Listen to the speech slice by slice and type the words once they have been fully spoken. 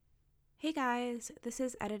Hey guys, this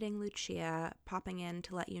is Editing Lucia popping in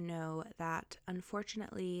to let you know that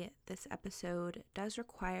unfortunately this episode does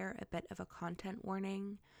require a bit of a content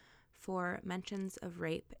warning for mentions of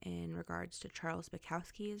rape in regards to Charles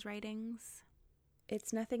Bukowski's writings.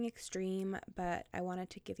 It's nothing extreme, but I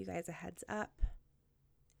wanted to give you guys a heads up.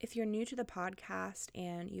 If you're new to the podcast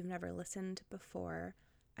and you've never listened before,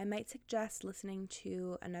 I might suggest listening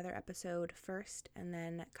to another episode first and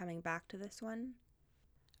then coming back to this one.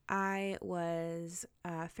 I was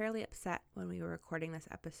fairly upset when we were recording this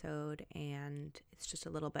episode, and it's just a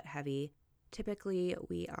little bit heavy. Typically,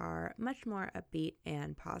 we are much more upbeat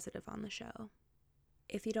and positive on the show.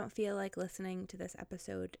 If you don't feel like listening to this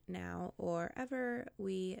episode now or ever,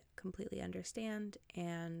 we completely understand,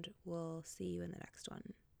 and we'll see you in the next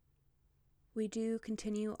one. We do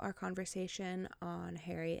continue our conversation on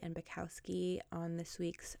Harry and Bukowski on this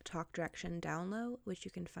week's Talk Direction download, which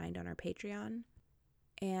you can find on our Patreon.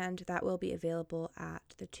 And that will be available at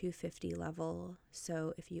the $2.50 level.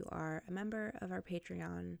 So if you are a member of our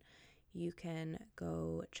Patreon, you can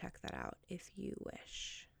go check that out if you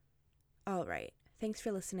wish. All right. Thanks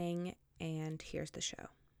for listening, and here's the show.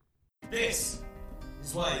 This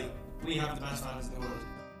is why we have the best fans in the world.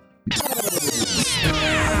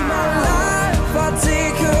 My life, I'll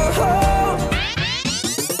take her home,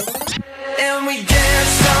 and we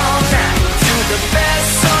dance all night to the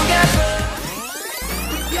best song ever.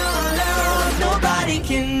 With your love, nobody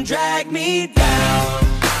can drag me down.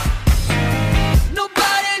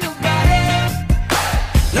 Nobody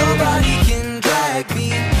can drag me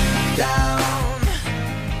down.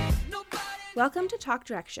 Welcome to Talk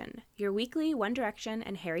Direction, your weekly One Direction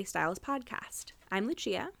and Harry Styles podcast. I'm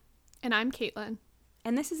Lucia. And I'm Caitlin.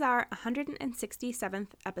 And this is our 167th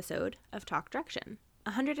episode of Talk Direction.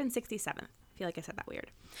 167th. I feel like I said that weird.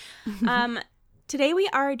 Today we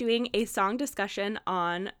are doing a song discussion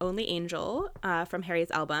on Only Angel from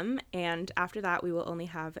Harry's album. And after that, we will only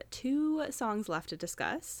have 2 songs left to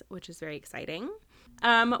discuss, which is very exciting.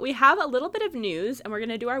 We have a little bit of news, and we're going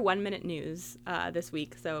to do our 1-minute news this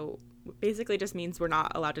week. So basically just means we're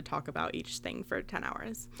not allowed to talk about each thing for 10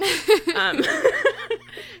 hours.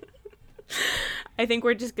 I think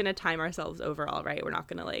we're just going to time ourselves overall, right? We're not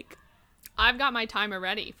going to I've got my timer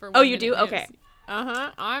ready for 1 Oh, you minute do? news. Okay.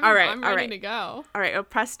 I'm ready to go. All right,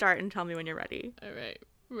 press start and tell me when you're ready. All right.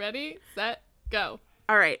 Ready, set, go.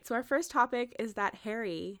 All right, so our first topic is that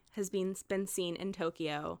Harry has been seen in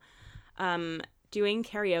Tokyo doing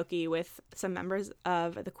karaoke with some members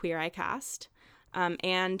of the Queer Eye cast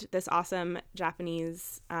and this awesome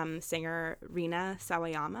Japanese singer, Rina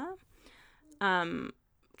Sawayama.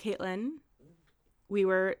 Caitlin, we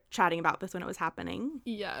were chatting about this when it was happening.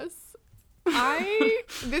 Yes.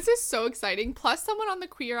 This is so exciting. Plus someone on the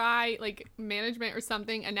Queer Eye management or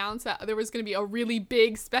something announced that there was going to be a really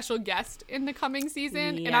big special guest in the coming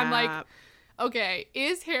season. Yeah. And I'm like, okay,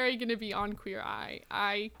 is Harry going to be on Queer Eye?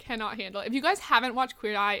 I cannot handle it. If you guys haven't watched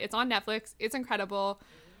Queer Eye, it's on Netflix. It's incredible.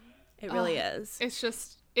 It really is. It's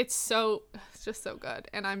just so good.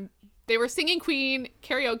 And they were singing Queen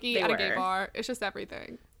karaoke at a gay bar. It's just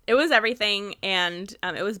everything. It was everything. And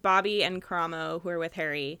it was Bobby and Karamo who were with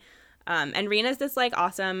Harry. And Rina's this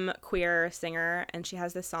awesome queer singer, and she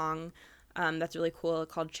has this song that's really cool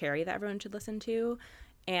called Cherry that everyone should listen to.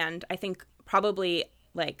 And I think probably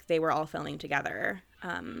they were all filming together.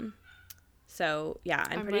 So yeah,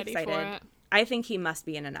 I'm pretty ready excited. for it. I think he must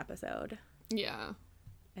be in an episode. Yeah.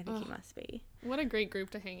 I think he must be. What a great group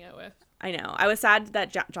to hang out with. I know. I was sad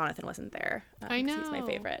that Jonathan wasn't there. I know. He's my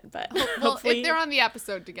favorite, but Well, hopefully if they're on the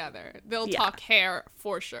episode together, they'll talk hair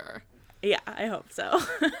for sure. Yeah, I hope so.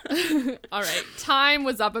 All right. Time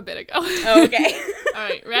was up a bit ago. Okay. All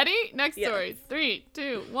right. Ready? Next Yes. story. 3,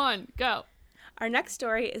 2, 1, go. Our next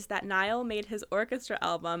story is that Niall made his orchestra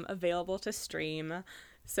album available to stream.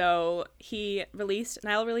 So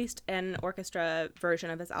Niall released an orchestra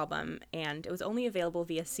version of his album, and it was only available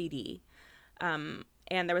via CD.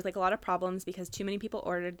 And there was a lot of problems because too many people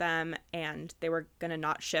ordered them, and they were gonna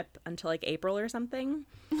not ship until April or something.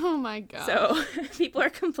 Oh my god. So people are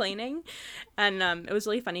complaining, and it was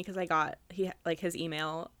really funny because I got his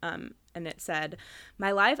email, and it said,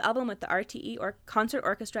 "My live album with the RTE or Concert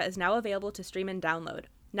Orchestra is now available to stream and download.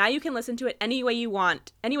 Now you can listen to it any way you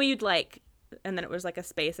want, any way you'd like." And then it was a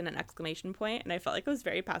space and an exclamation point, and I felt like it was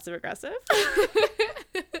very passive aggressive.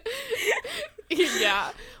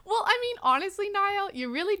 Yeah. Well, I mean, honestly, Niall,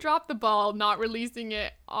 you really dropped the ball not releasing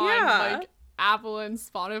it on Apple and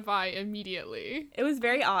Spotify immediately. It was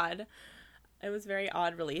very odd. It was very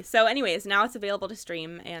odd release. So anyways, now it's available to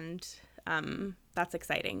stream, and that's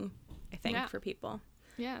exciting, I think, for people.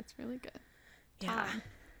 Yeah, it's really good. Yeah. Time.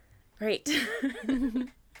 Great.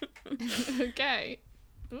 Okay.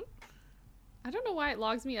 Oop. I don't know why it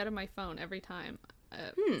logs me out of my phone every time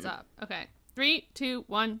it's up. Okay. 3, 2,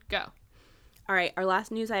 1, go. All right, our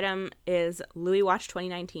last news item is Louis Watch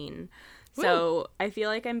 2019. So I feel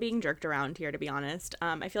like I'm being jerked around here, to be honest.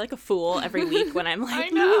 I feel like a fool every week when I'm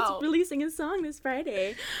like, Louis releasing his song this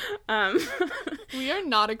Friday. We are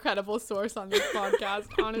not a credible source on this podcast,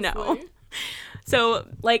 honestly. No. So,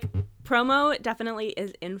 like, promo definitely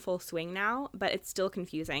is in full swing now, but it's still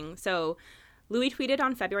confusing. So Louis tweeted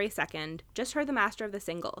on February 2nd, just heard the master of the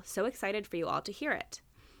single. So excited for you all to hear it.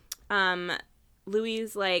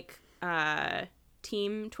 Louis'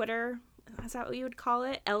 team Twitter, is that what you would call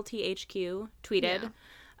it? LTHQ tweeted,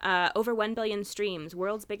 over 1 billion streams,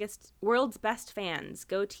 world's best fans,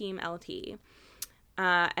 go team LT.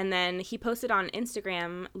 And then he posted on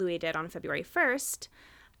Instagram, Louis did on February 1st,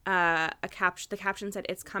 the caption said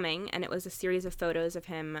it's coming, and it was a series of photos of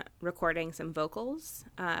him recording some vocals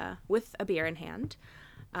with a beer in hand,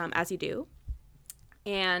 as you do.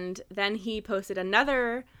 And then he posted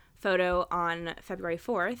another photo on February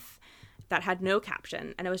 4th that had no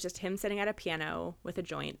caption, and it was just him sitting at a piano with a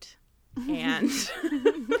joint. And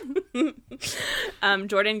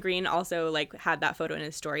Jordan Green also like had that photo in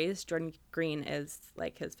his stories. Jordan Green is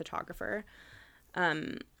like his photographer.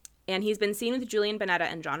 And he's been seen with Julian Bonetta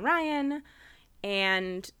and John Ryan.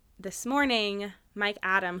 And this morning, Mike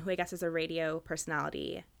Adam, who I guess is a radio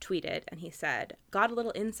personality, tweeted, and he said, "Got a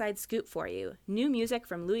little inside scoop for you. New music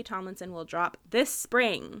from Louis Tomlinson will drop this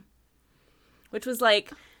spring." Which was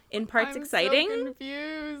like, in parts exciting, so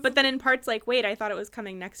confused. But then in parts like, wait, I thought it was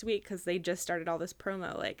coming next week because they just started all this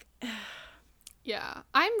promo. Like, yeah,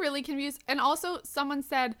 I'm really confused. And also, someone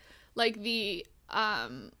said like the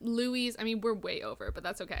Louis. I mean, we're way over, but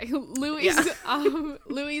that's okay. Louis,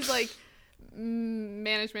 Louis like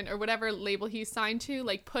management or whatever label he's signed to,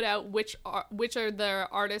 like put out which are the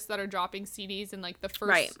artists that are dropping CDs in like the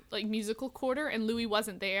first like musical quarter, and Louis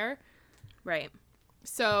wasn't there. Right.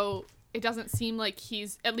 So it doesn't seem like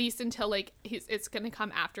he's, at least until like it's gonna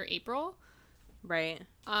come after April. Right.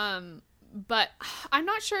 But I'm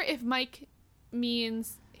not sure if Mike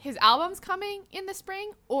means his album's coming in the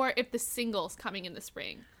spring or if the single's coming in the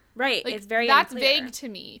spring. Right. Like, it's very that's unclear. Vague to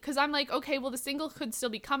me, because I'm like, okay, well the single could still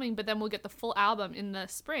be coming, but then we'll get the full album in the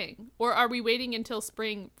spring. Or are we waiting until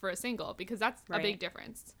spring for a single? Because that's a big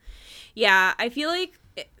difference. Yeah, I feel like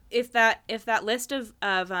if that list of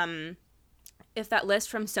if that list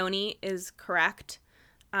from Sony is correct,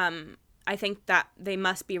 I think that they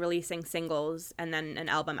must be releasing singles and then an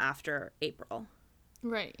album after April.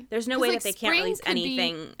 Right. There's no way like, that they can't release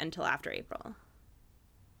anything until after April.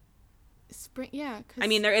 Spring, yeah. I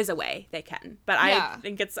mean, there is a way they can, but I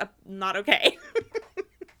think it's not okay.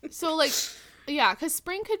 So, like, yeah, because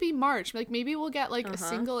spring could be March. Like, maybe we'll get, like, a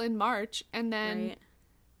single in March, and then,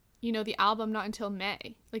 you know, the album not until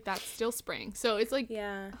May. Like, that's still spring. So, it's, like,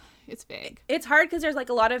 it's vague. It's hard because there's, like,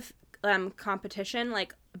 a lot of competition.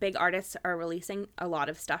 Like, big artists are releasing a lot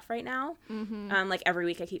of stuff right now. Mm-hmm. Like, every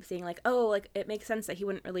week I keep seeing, like, oh, like, it makes sense that he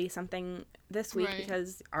wouldn't release something this week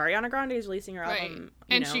because Ariana Grande is releasing her album.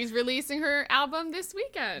 And she's releasing her album this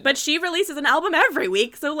weekend. But she releases an album every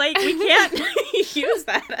week, so, like, we can't use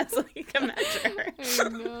that as, like, a measure. I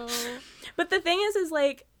know. But the thing is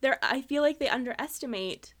like, I feel like they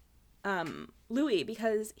underestimate Louis,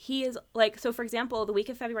 because he is, like, so for example, the week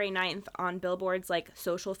of February 9th on Billboard's, like,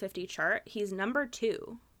 Social 50 chart, he's number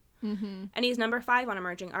 2. Mm-hmm. And he's number 5 on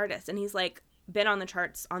Emerging Artists, and he's, like, been on the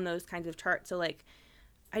charts, on those kinds of charts. So, like,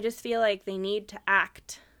 I just feel like they need to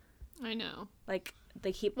act. I know. Like,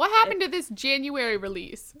 they keep... What happened to this January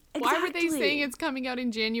release? Exactly. Why were they saying it's coming out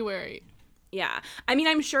in January? Yeah. I mean,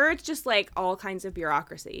 I'm sure it's just, like, all kinds of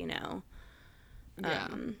bureaucracy, you know? Yeah.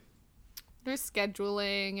 There's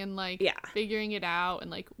scheduling and, like, figuring it out and,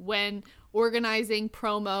 like, when organizing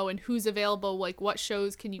promo and who's available, like, what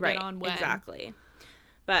shows can you get on when. Exactly.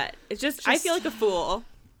 But it's just I feel like a fool,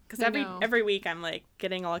 because every week I'm, like,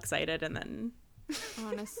 getting all excited and then...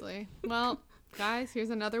 Honestly. Well, guys, here's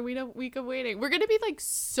another week of waiting. We're going to be, like,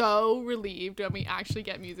 so relieved when we actually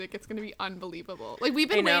get music. It's going to be unbelievable. Like, we've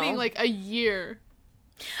been waiting, like, a year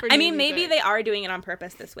for I mean, maybe they are doing it on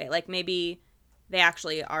purpose this way. Like, maybe... they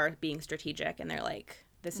actually are being strategic, and they're like,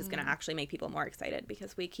 this is going to actually make people more excited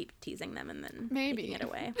because we keep teasing them and then taking it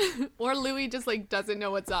away. Or Louis just, like, doesn't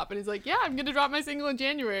know what's up, and he's like, yeah, I'm going to drop my single in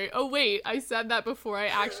January. Oh, wait, I said that before I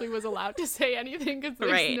actually was allowed to say anything because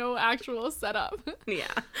there's no actual setup.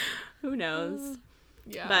 Yeah. Who knows?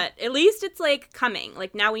 Yeah. But at least it's, like, coming.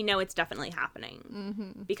 Like, now we know it's definitely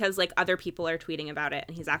happening because, like, other people are tweeting about it,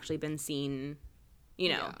 and he's actually been seen, you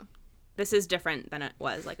know. Yeah. This is different than it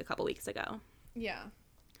was, like, a couple weeks ago. Yeah.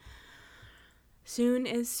 Soon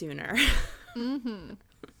is sooner. Mm-hmm.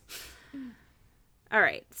 All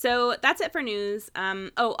right, so that's it for news.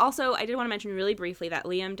 Also, I did want to mention really briefly that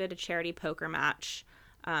Liam did a charity poker match,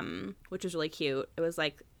 which was really cute. It was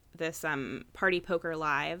like this Party Poker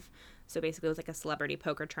Live. So basically it was like a celebrity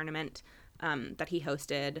poker tournament that he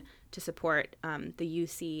hosted to support the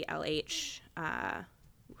UCLH,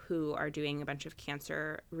 who are doing a bunch of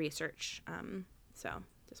cancer research. So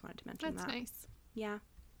just wanted to mention that. That's nice. Yeah.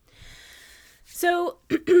 So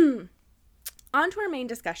on to our main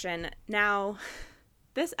discussion. Now,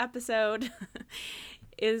 this episode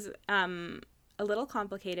is a little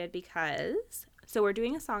complicated because, so we're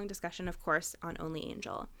doing a song discussion, of course, on Only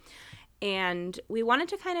Angel. And we wanted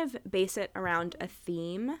to kind of base it around a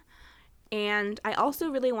theme. And I also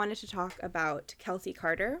really wanted to talk about Kelsey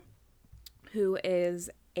Carter, who is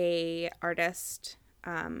a artist,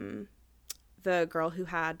 the girl who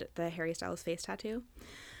had the Harry Styles face tattoo.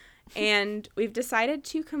 And we've decided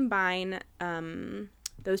to combine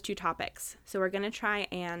those two topics. So we're going to try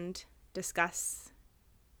and discuss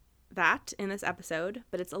that in this episode,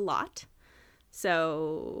 but it's a lot.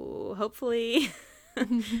 So hopefully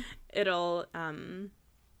it'll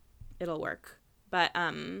work. But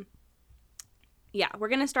yeah, we're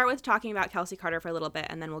going to start with talking about Kelsey Carter for a little bit,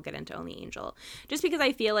 and then we'll get into Only Angel. Just because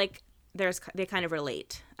I feel like they kind of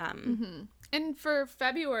relate. And for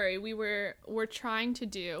February, we're trying to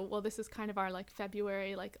do, well, this is kind of our like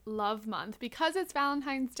February like love month, because it's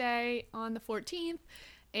Valentine's Day on the 14th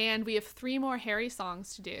and we have 3 more Harry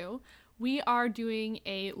songs to do. We are doing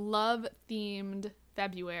a love themed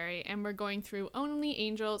February, and we're going through Only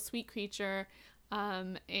Angel, Sweet Creature,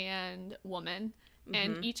 and Woman.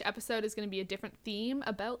 And each episode is going to be a different theme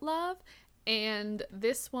about love. And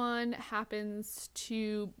this one happens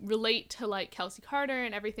to relate to like Kelsey Carter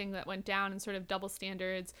and everything that went down, and sort of double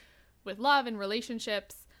standards with love and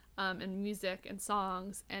relationships, and music and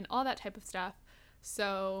songs and all that type of stuff.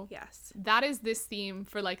 So Yes. that is this theme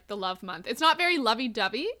for like the love month. It's not very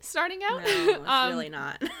lovey-dovey starting out. No, it's really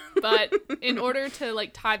not. But in order to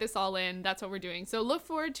like tie this all in, that's what we're doing. So look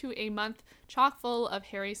forward to a month chock full of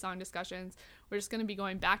Harry song discussions. We're just going to be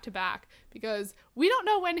going back to back because we don't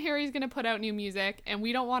know when Harry's going to put out new music, and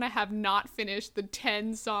we don't want to have not finished the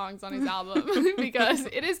 10 songs on his album because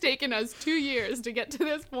it has taken us 2 years to get to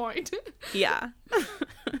this point. Yeah.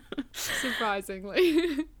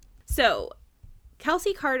 Surprisingly. So,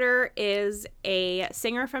 Kelsey Carter is a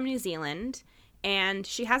singer from New Zealand, and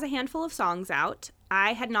she has a handful of songs out.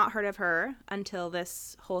 I had not heard of her until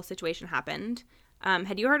this whole situation happened.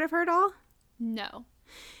 Had you heard of her at all? No.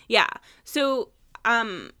 Yeah. So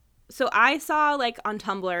I saw like on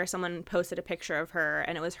Tumblr, someone posted a picture of her,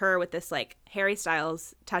 and it was her with this like Harry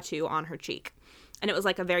Styles tattoo on her cheek. And it was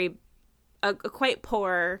like a quite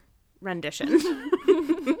poor rendition.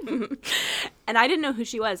 And I didn't know who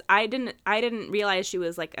she was. I didn't realize she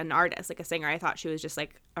was like an artist, like a singer. I thought she was just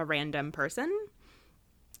like a random person.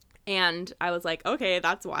 And I was like, okay,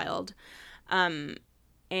 that's wild.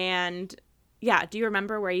 And yeah, do you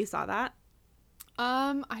remember where you saw that?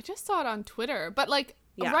 I just saw it on Twitter, but like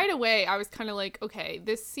right away I was kind of like, okay,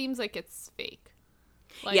 this seems like it's fake.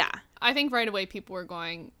 Like, yeah. I think right away people were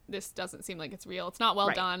going, this doesn't seem like it's real. It's not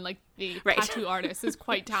well done. Like the tattoo artist is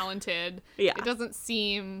quite talented. Yeah. It doesn't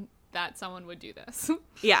seem that someone would do this.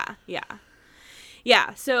 Yeah.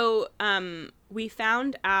 So, we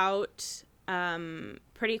found out,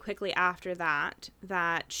 pretty quickly after that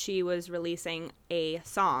she was releasing a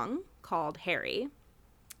song called Harry.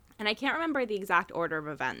 And I can't remember the exact order of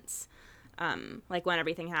events, like when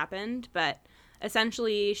everything happened, but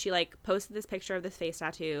essentially she like posted this picture of this face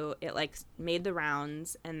tattoo. It like made the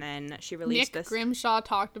rounds, and then she released Nick this. Grimshaw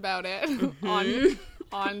talked about it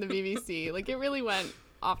on the BBC. Like it really went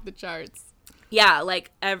off the charts. Yeah,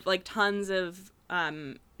 like tons of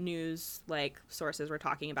news like sources were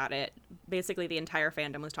talking about it. Basically, the entire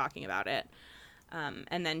fandom was talking about it.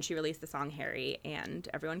 And then she released the song Harry, and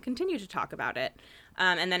everyone continued to talk about it.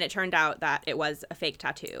 And then it turned out that it was a fake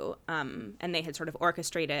tattoo. And they had sort of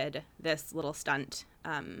orchestrated this little stunt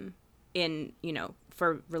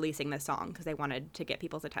for releasing this song because they wanted to get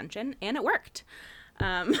people's attention, and it worked.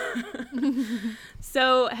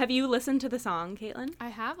 So have you listened to the song, Caitlin? I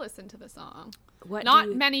have listened to the song.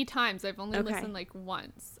 Many times. I've only listened like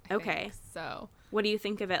once. I think. So what do you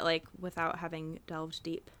think of it, like, without having delved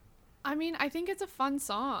deep? I mean, I think it's a fun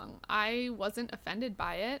song. I wasn't offended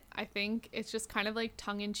by it. I think it's just kind of like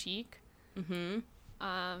tongue-in-cheek. Mm-hmm.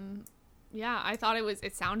 Yeah, I thought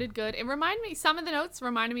it sounded good. Some of the notes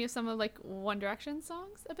reminded me of some of like One Direction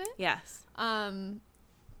songs a bit. Yes.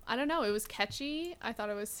 I don't know. It was catchy. I thought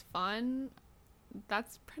it was fun.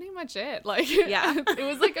 That's pretty much it. Like, yeah, it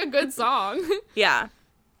was like a good song. Yeah.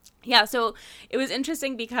 Yeah, so it was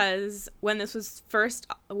interesting because when this was first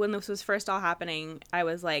all happening, I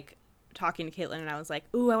was like talking to Caitlin and I was like,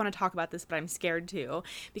 ooh, I want to talk about this, but I'm scared too,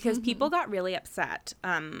 because people got really upset.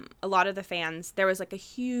 A lot of the fans, there was like a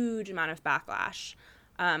huge amount of backlash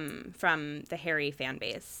from the Harry fan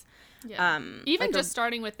base. Yeah. Even like just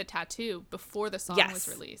starting with the tattoo before the song was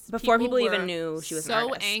released. Before people were even knew she was an so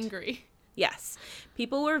artist. angry. Yes.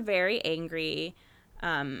 People were very angry.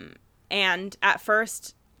 And at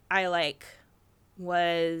first I like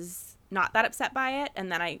was not that upset by it,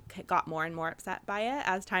 and then I got more and more upset by it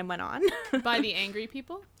as time went on. By the angry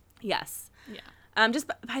people? Yes. Yeah. Just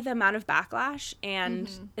by the amount of backlash, and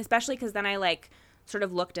especially because then I like sort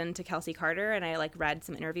of looked into Kelsey Carter and I like read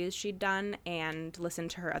some interviews she'd done and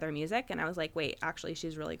listened to her other music, and I was like, wait, actually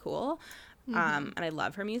she's really cool. And I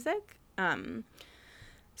love her music.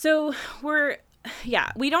 So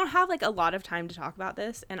we don't have like a lot of time to talk about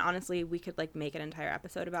this, and honestly we could like make an entire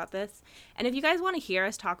episode about this, and if you guys want to hear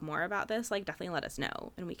us talk more about this, like definitely let us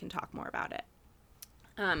know and we can talk more about it.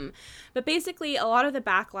 But basically a lot of the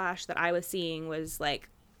backlash that I was seeing was like,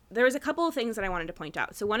 there was a couple of things that I wanted to point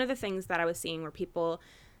out. So one of the things that I was seeing were people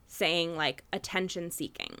saying like attention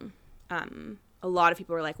seeking. A lot of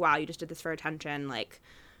people were like, wow, you just did this for attention, like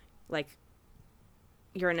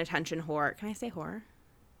you're an attention whore. Can I say whore?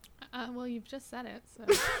 Well, you've just said it,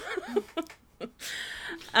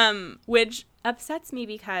 so. Which upsets me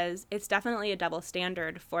because it's definitely a double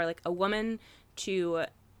standard for like a woman to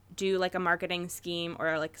do like a marketing scheme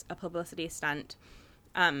or like a publicity stunt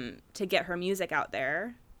to get her music out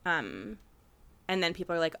there, and then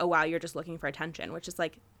people are like, oh wow, you're just looking for attention, which is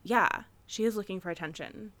like, yeah, she is looking for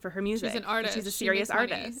attention for her music. She's an artist. She's a serious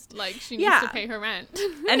artist. Like, she needs to pay her rent.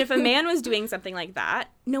 And if a man was doing something like that,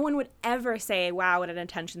 no one would ever say, wow, what an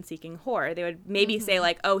attention-seeking whore. They would maybe say,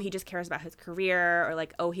 like, oh, he just cares about his career, or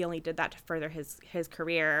like, oh, he only did that to further his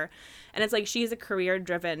career. And it's like, she's a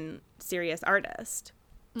career-driven, serious artist.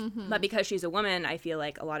 But because she's a woman, I feel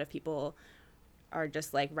like a lot of people are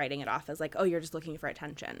just, like, writing it off as, like, oh, you're just looking for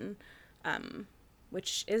attention,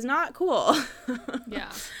 which is not cool. Yeah.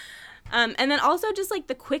 And then also just, like,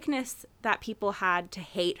 the quickness that people had to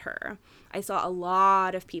hate her. I saw a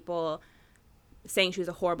lot of people saying she was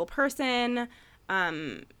a horrible person,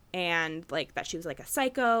 and, like, that she was, like, a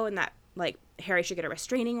psycho, and that, like, Harry should get a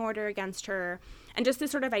restraining order against her. And just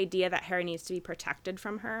this sort of idea that Harry needs to be protected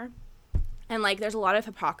from her. And, like, there's a lot of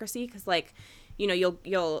hypocrisy because, like, you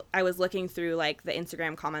know, I was looking through, like, the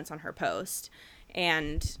Instagram comments on her post,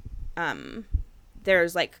 and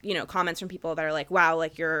there's, like, you know, comments from people that are like, wow,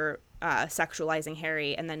 like, you're sexualizing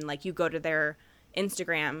Harry, and then, like, you go to their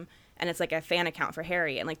Instagram and it's like a fan account for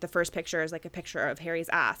Harry, and like the first picture is like a picture of Harry's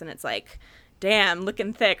ass, and it's like, damn,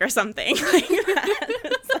 looking thick or something like that.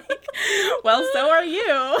 It's like, well, so are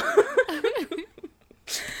you.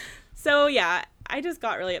 So yeah, I just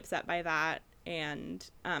got really upset by that, and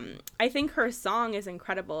I think her song is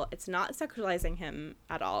incredible. It's not sexualizing him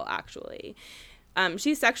at all, actually.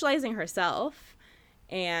 She's sexualizing herself,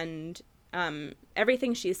 and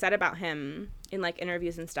everything she said about him in like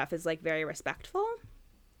interviews and stuff is like very respectful.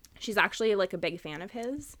 She's actually like a big fan of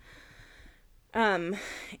his. And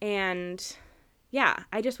yeah,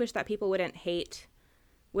 I just wish that people wouldn't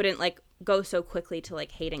like go so quickly to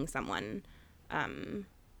like hating someone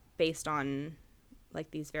based on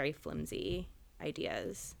like these very flimsy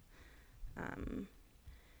ideas.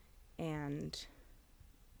 And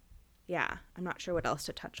yeah, I'm not sure what else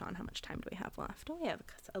to touch on. How much time do we have left? Oh, we have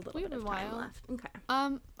a little bit of time left. Okay.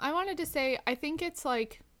 I wanted to say, I think it's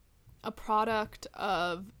like a product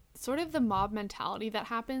of sort of the mob mentality that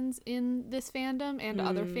happens in this fandom and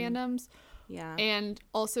other fandoms. Yeah. And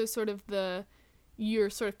also sort of you're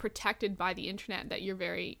sort of protected by the internet, that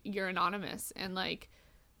you're anonymous. And like,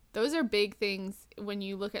 those are big things when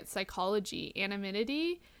you look at psychology,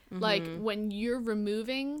 anonymity. Like, when you're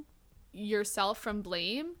removing yourself from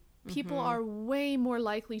blame, people are way more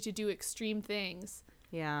likely to do extreme things.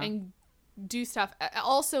 Yeah. And do stuff.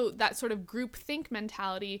 Also, that sort of groupthink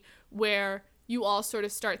mentality where you all sort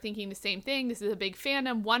of start thinking the same thing. This is a big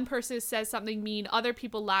fandom. One person says something mean, other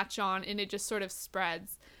people latch on, and it just sort of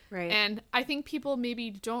spreads. Right. And I think people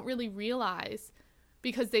maybe don't really realize,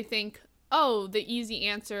 because they think, oh, the easy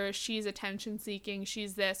answer, she's attention seeking,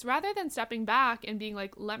 she's this, rather than stepping back and being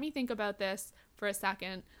like, let me think about this for a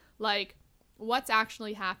second. Like, what's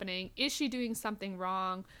actually happening? Is she doing something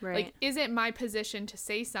wrong? Right. Like, is it my position to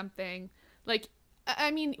say something? Like,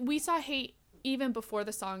 I mean, we saw hate even before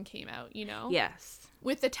the song came out, you know? Yes.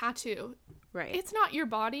 With the tattoo. Right. It's not your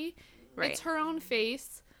body. Right. It's her own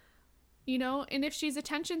face, you know? And if she's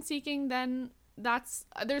attention seeking, then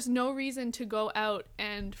there's no reason to go out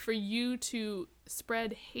and for you to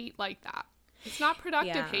spread hate like that. It's not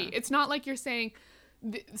productive hate. It's not like you're saying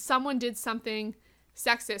someone did something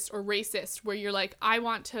sexist or racist where you're like, I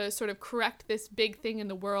want to sort of correct this big thing in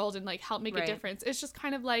the world and like help make a difference. It's just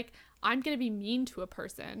kind of like, I'm going to be mean to a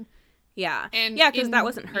person. Yeah. And yeah, because that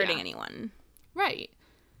wasn't hurting anyone. Right.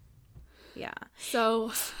 Yeah.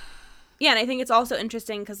 So. Yeah, and I think it's also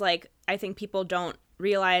interesting because, like, I think people don't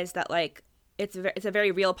realize that, like, it's a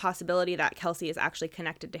very real possibility that Kelsey is actually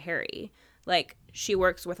connected to Harry. Like, she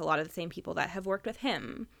works with a lot of the same people that have worked with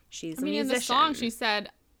him. She's a musician. In the song, she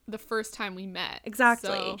said, the first time we met.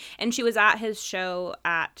 Exactly. So. And she was at his show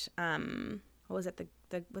at, what was it,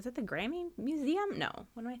 was it the Grammy Museum? No.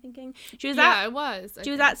 What am I thinking? She was it was.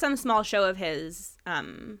 She was at some small show of his,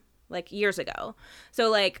 like, years ago.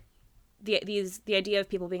 So, like, the idea of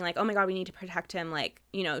people being like, oh my God, we need to protect him, like,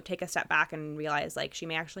 you know, take a step back and realize, like, she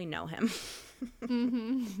may actually know him.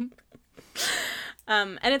 Mm-hmm.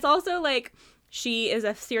 And it's also, like, she is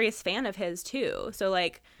a serious fan of his, too. So,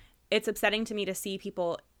 like, it's upsetting to me to see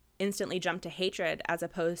people instantly jump to hatred as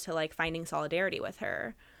opposed to, like, finding solidarity with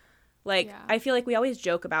her. Like, I feel like we always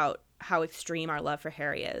joke about how extreme our love for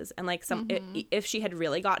Harry is. And, like, if she had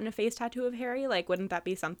really gotten a face tattoo of Harry, like, wouldn't that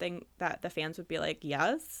be something that the fans would be like,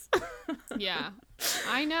 yes? Yeah.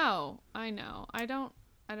 I know. I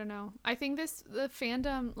don't know. I think the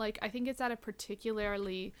fandom, like, I think it's at a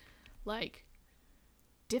particularly, like,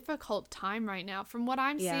 difficult time right now from what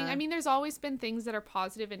I'm seeing. I mean, there's always been things that are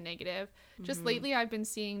positive and negative. Just lately I've been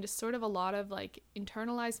seeing just sort of a lot of, like,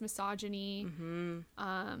 internalized misogyny,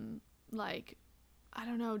 like, I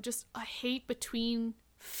don't know, just a hate between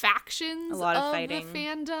factions, a lot of fighting. The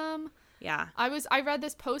fandom. Yeah. I read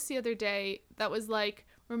this post the other day that was like,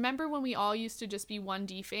 remember when we all used to just be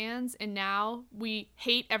 1D fans and now we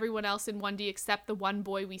hate everyone else in 1D except the one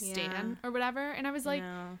boy we stan or whatever? And I was like,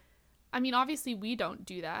 I mean, obviously we don't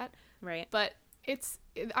do that. Right. But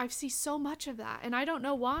I see so much of that and I don't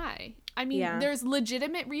know why. I mean, there's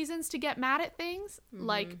legitimate reasons to get mad at things,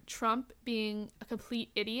 like Trump being a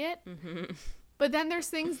complete idiot. But then there's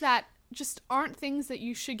things that just aren't things that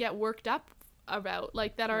you should get worked up about,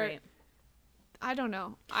 like that are, I don't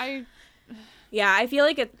know. Yeah, I feel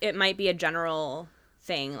like it might be a general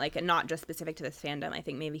thing, like not just specific to this fandom. I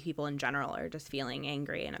think maybe people in general are just feeling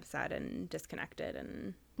angry and upset and disconnected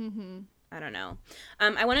and I don't know.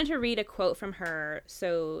 I wanted to read a quote from her.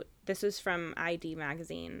 So this was from ID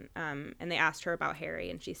magazine, and they asked her about Harry,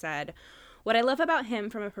 and she said, "What I love about him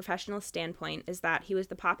from a professional standpoint is that he was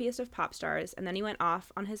the poppiest of pop stars, and then he went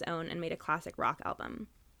off on his own and made a classic rock album.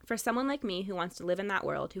 For someone like me who wants to live in that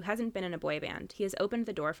world, who hasn't been in a boy band, he has opened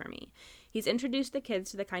the door for me. He's introduced the kids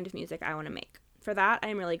to the kind of music I want to make. For that, I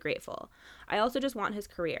am really grateful. I also just want his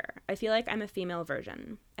career. I feel like I'm a female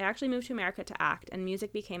version. I actually moved to America to act, and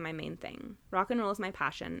music became my main thing. Rock and roll is my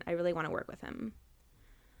passion. I really want to work with him."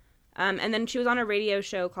 And then she was on a radio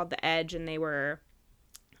show called The Edge, and they were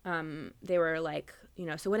like, you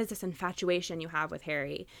know, so what is this infatuation you have with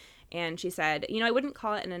Harry? And she said, you know, I wouldn't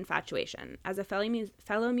call it an infatuation. As a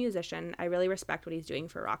fellow musician, I really respect what he's doing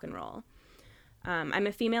for rock and roll. I'm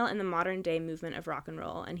a female in the modern day movement of rock and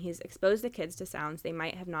roll, and he's exposed the kids to sounds they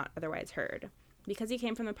might have not otherwise heard because he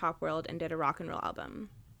came from the pop world and did a rock and roll album.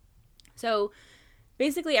 So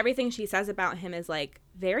basically everything she says about him is like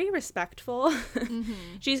very respectful.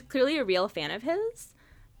 She's clearly a real fan of his.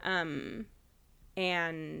 And,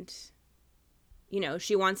 you know,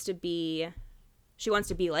 she wants to be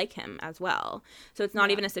like him as well. So it's not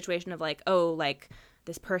even a situation of like, oh, like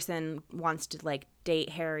this person wants to like date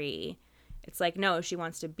Harry. It's like, no, she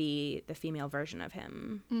wants to be the female version of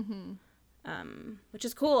him, which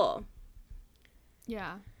is cool.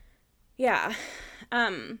 Yeah. Yeah.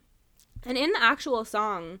 And in the actual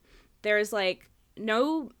song, there's like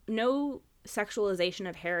no sexualization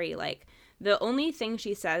of Harry. Like the only thing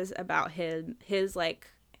she says about his like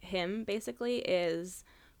him basically is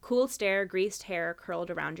cool stare, greased hair curled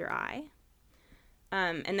around your eye.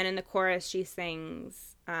 And then in the chorus, she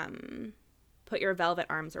sings, put your velvet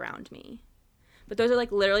arms around me. But those are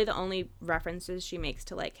like literally the only references she makes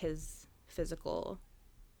to like his physical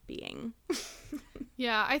being.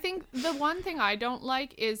 Yeah, I think the one thing I don't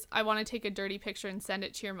like is I want to take a dirty picture and send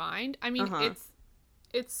it to your mind. I mean,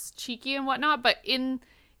 it's cheeky and whatnot, but in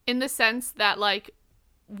the sense that like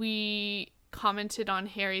we commented on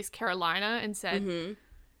Harry's Carolina and said,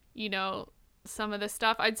 you know, some of the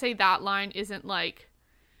stuff, I'd say that line isn't like,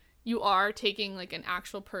 you are taking like an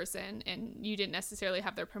actual person and you didn't necessarily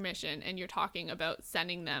have their permission and you're talking about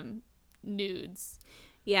sending them nudes.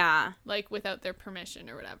 Yeah. Like without their permission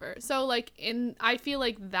or whatever. So like I feel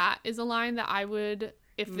like that is a line that I would,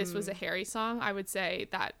 if this was a Harry song, I would say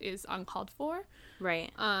that is uncalled for.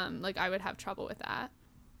 Right. Like I would have trouble with that.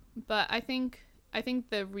 But I think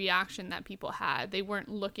the reaction that people had, they weren't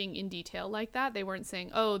looking in detail like that. They weren't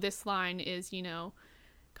saying, oh, this line is, you know,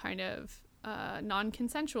 kind of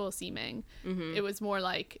non-consensual seeming. It was more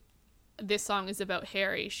like, this song is about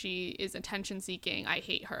Harry. She is attention seeking. I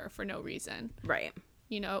hate her for no reason. Right.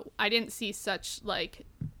 You know, I didn't see such like,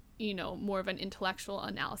 you know, more of an intellectual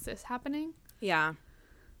analysis happening. Yeah.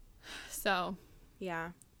 So.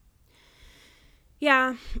 Yeah.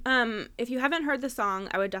 Yeah. If you haven't heard the song,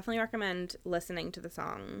 I would definitely recommend listening to the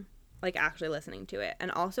song, like actually listening to it.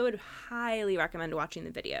 And also would highly recommend watching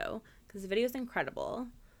the video because the video is incredible.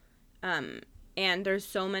 And there's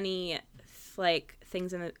so many like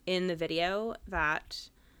things in the video that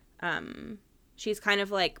she's kind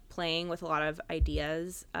of like playing with a lot of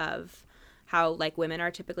ideas of how like women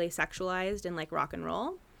are typically sexualized in like rock and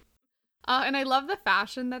roll. And I love the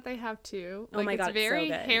fashion that they have too. Like, oh my God, it's very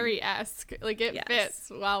so good. Harry-esque. Like it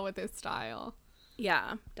fits well with his style.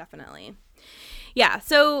 Yeah, definitely. Yeah,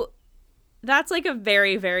 so that's like a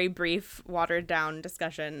very, very brief, watered down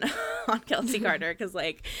discussion on Kelsey Carter because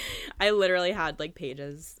like I literally had like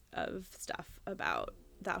pages of stuff about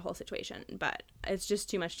that whole situation, but it's just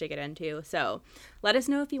too much to get into. So let us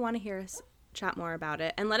know if you want to hear us chat more about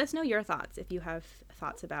it, and let us know your thoughts if you have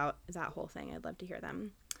thoughts about that whole thing. I'd love to hear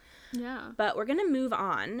them. Yeah. But we're going to move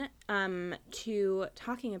on to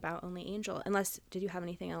talking about Only Angel. Unless, did you have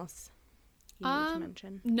anything else you need to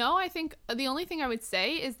mention? No, I think the only thing I would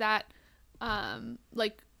say is that, I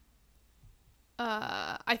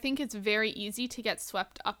think it's very easy to get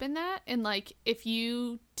swept up in that. And, like, if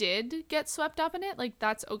you did get swept up in it, like,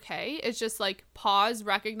 that's okay. It's just, like, pause,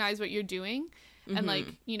 recognize what you're doing. And, like,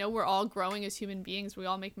 you know, we're all growing as human beings. We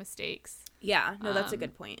all make mistakes. Yeah. No, that's a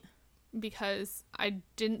good point. Because I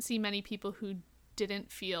didn't see many people who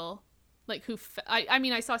didn't feel like I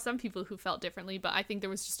mean, I saw some people who felt differently, but I think there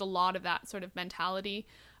was just a lot of that sort of mentality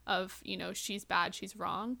of, you know, she's bad, she's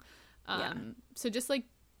wrong. So just like,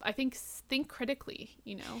 I think critically,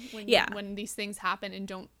 you know, when these things happen, and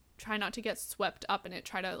don't try not to get swept up in it.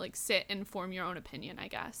 Try to like sit and form your own opinion, I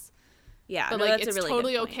guess. Yeah, but no, like that's it's a really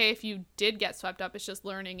totally good point. okay if you did get swept up. It's just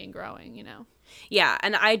learning and growing, you know. Yeah,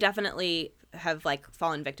 and I definitely have like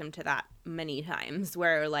fallen victim to that many times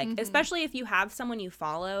where like especially if you have someone you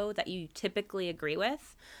follow that you typically agree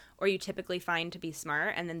with or you typically find to be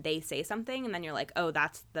smart, and then they say something and then you're like, oh,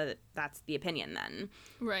 that's the opinion then.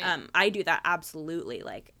 Right. I do that absolutely,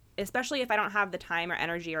 like especially if I don't have the time or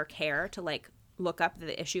energy or care to like look up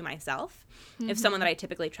the issue myself. If someone that I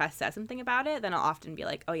typically trust says something about it, then I'll often be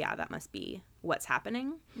like, oh yeah, that must be what's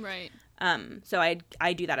happening. Right. So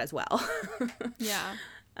I do that as well. Yeah.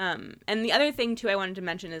 And the other thing too I wanted to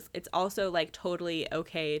mention is it's also like totally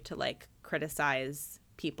okay to like criticize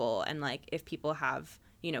people, and like if people have,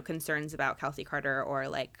 you know, concerns about Kelsey Carter or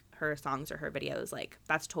like her songs or her videos, like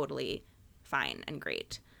that's totally fine and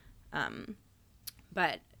great.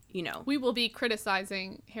 But you know, we will be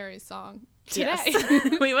criticizing Harry's song today.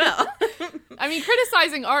 Yes, we will. I mean,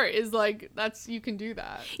 criticizing art is like, you can do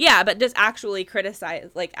that. Yeah, but just actually criticize,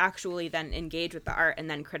 like actually then engage with the art and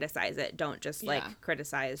then criticize it. Don't just like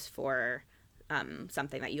criticize for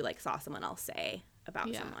something that you like saw someone else say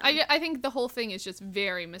about someone. I think the whole thing is just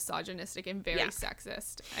very misogynistic and very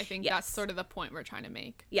sexist. I think that's sort of the point we're trying to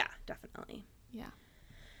make. Yeah, definitely. Yeah.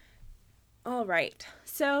 All right.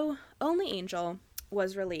 So Only Angel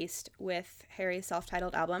was released with Harry's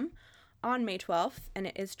self-titled album on May 12th, and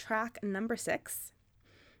it is track number 6.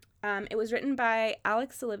 It was written by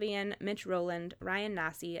Alex Sullivan, Mitch Rowland, Ryan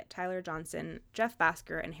Nassy, Tyler Johnson, Jeff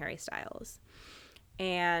Basker, and Harry Styles.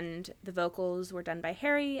 And the vocals were done by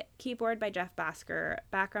Harry, keyboard by Jeff Basker,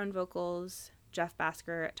 background vocals, Jeff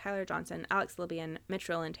Basker, Tyler Johnson, Alex Sullivan, Mitch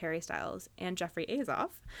Rowland, Harry Styles, and Jeffrey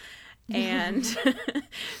Azoff. And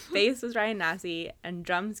bass was Ryan Nassy, and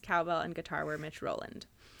drums, cowbell, and guitar were Mitch Rowland.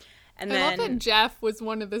 And I love that Jeff was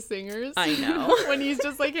one of the singers. I know. When he's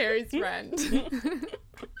just like Harry's friend.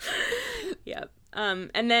 Yep.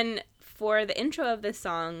 And then for the intro of this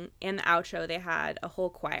song and the outro, they had a whole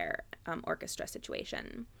choir orchestra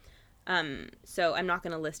situation. So I'm not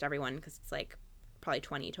going to list everyone because it's like probably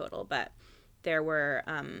 20 total, but there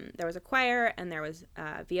was a choir, and there was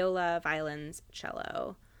viola, violins,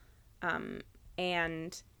 cello.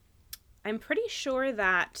 And I'm pretty sure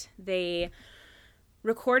that they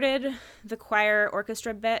recorded the choir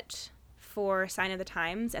orchestra bit for Sign of the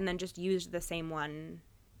Times and then just used the same one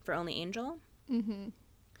for Only Angel. Mm-hmm.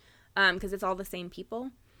 Because it's all the same people.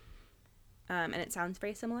 And it sounds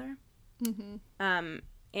very similar. Mm-hmm.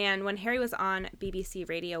 And when Harry was on BBC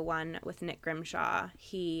Radio 1 with Nick Grimshaw,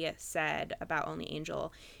 he said about Only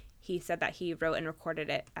Angel, he said that he wrote and recorded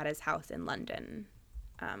it at his house in London.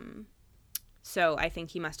 So I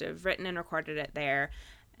think he must have written and recorded it there,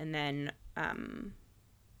 and then added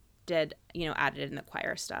in the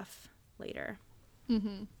choir stuff later.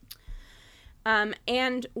 Mm-hmm.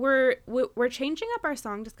 And we're changing up our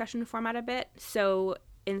song discussion format a bit. So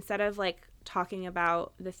instead of like talking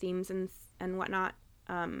about the themes and whatnot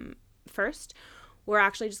first, we're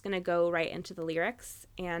actually just going to go right into the lyrics,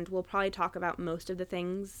 and we'll probably talk about most of the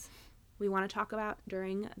things we want to talk about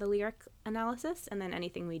during the lyric analysis, and then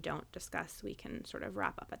anything we don't discuss we can sort of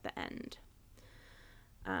wrap up at the end.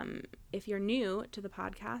 If you're new to the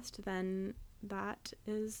podcast, then that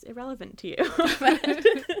is irrelevant to you. But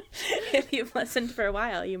if you've listened for a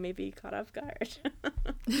while, you may be caught off guard.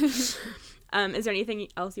 Is there anything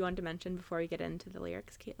else you want to mention before we get into the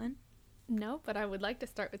lyrics, Caitlin? No, but I would like to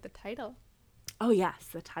start with the title. Oh, yes,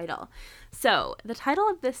 the title. So the title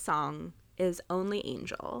of this song is Only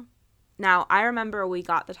Angel. Now, I remember we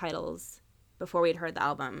got the titles before we'd heard the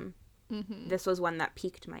album. Mm-hmm. This was one that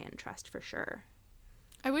piqued my interest for sure.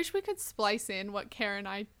 I wish we could splice in what Kara and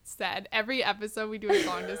I said. Every episode we do a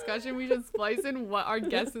song discussion, we should splice in what our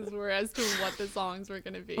guesses were as to what the songs were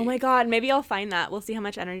going to be. Oh my god, maybe I'll find that. We'll see how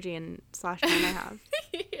much energy and slash time I have.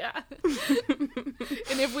 Yeah.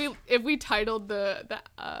 And if we titled the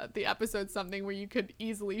episode something where you could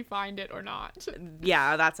easily find it or not.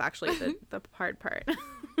 Yeah, that's actually the hard part.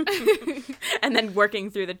 And then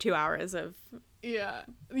working through the 2 hours of... Yeah.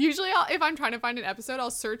 Usually if I'm trying to find an episode, I'll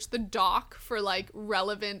search the doc for like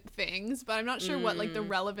relevant things, but I'm not sure what like the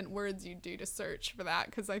relevant words you do to search for that,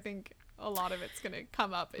 because I think a lot of it's going to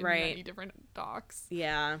come up in many different docs.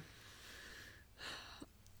 Yeah.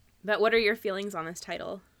 But what are your feelings on this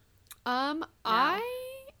title? I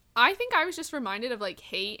think I was just reminded of like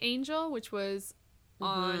Hey Angel, which was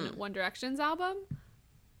on One Direction's album.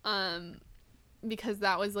 Because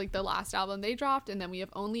that was like the last album they dropped, and then we have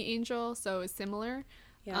Only Angel, so it's similar.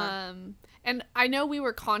 Yeah. And I know we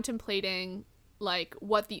were contemplating like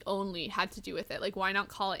what the only had to do with it. Like, why not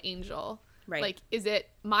call it Angel? Right. Like, is it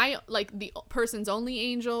the person's only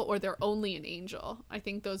angel, or they're only an angel? I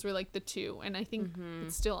think those were like the two, and I think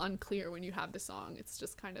it's still unclear when you have the song. It's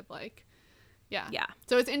just kind of like, yeah.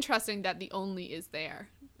 So it's interesting that the only is there.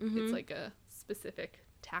 Mm-hmm. It's like a specific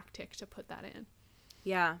tactic to put that in.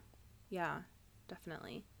 Yeah.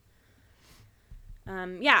 Definitely.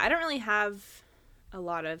 I don't really have a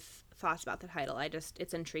lot of thoughts about the title.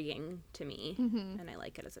 It's intriguing to me, and I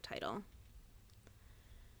like it as a title.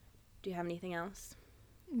 Do you have anything else?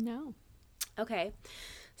 No. Okay.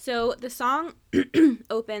 So the song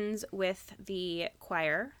opens with the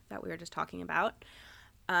choir that we were just talking about.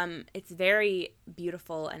 It's very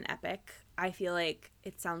beautiful and epic. I feel like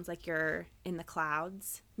it sounds like you're in the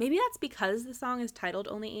clouds. Maybe that's because the song is titled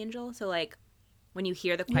Only Angel. So like when you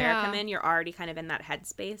hear the choir come in, you're already kind of in that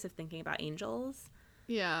headspace of thinking about angels.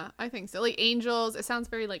 Yeah, I think so. Like angels, it sounds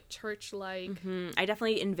very like church-like. I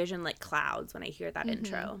definitely envision like clouds when I hear that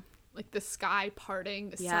intro. Like the sky parting,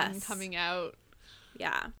 the sun coming out.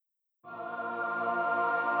 Yeah.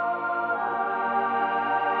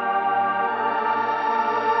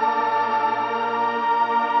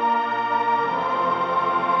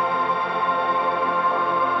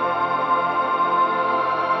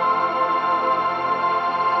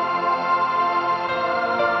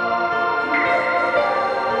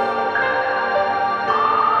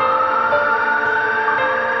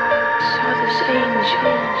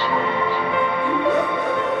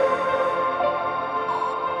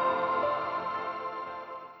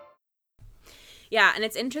 Yeah, and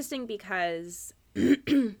it's interesting because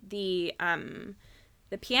the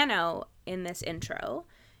piano in this intro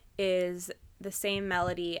is the same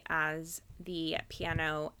melody as the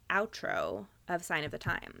piano outro of Sign of the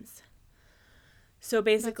Times. So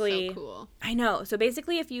basically, that's so cool. I know. So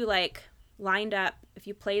basically, if you like lined up, if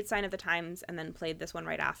you played Sign of the Times and then played this one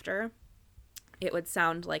right after, it would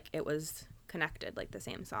sound like it was connected, like the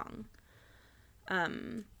same song.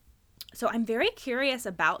 So I'm very curious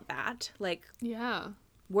about that. Like, yeah,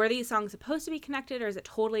 were these songs supposed to be connected, or is it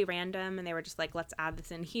totally random and they were just like, let's add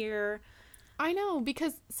this in here? I know,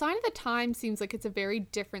 because Sign of the Times seems like it's a very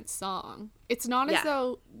different song. It's not as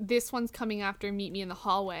though this one's coming after Meet Me in the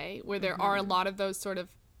Hallway, where there are a lot of those sort of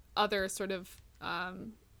other sort of,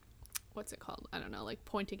 what's it called? I don't know, like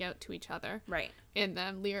pointing out to each other. Right. In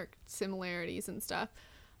them, lyric similarities and stuff.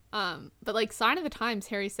 But like Sign of the Times,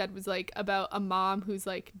 Harry said, was like about a mom who's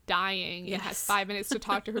like dying and has 5 minutes to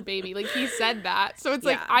talk to her baby. Like he said that. So it's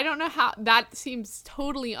like, I don't know how that seems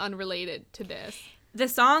totally unrelated to this. the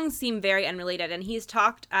songs seem very unrelated, and he's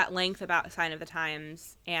talked at length about Sign of the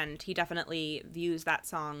Times, and he definitely views that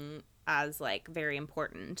song as like very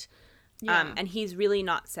important. Yeah. And he's really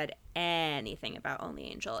not said anything about Only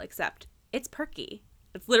Angel except it's perky.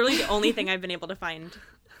 It's literally the only thing I've been able to find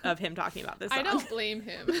of him talking about this song. I don't blame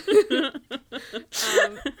him.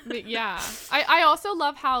 But yeah, I also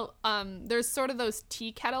love how there's sort of those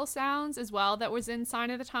tea kettle sounds as well that was in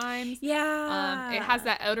Sign of the Times. Yeah. It has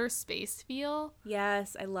that outer space feel.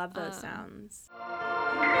 Yes, I love those sounds.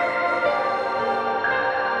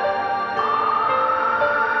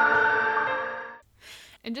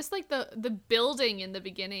 And just like the building in the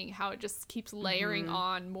beginning, how it just keeps layering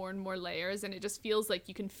on more and more layers, and it just feels like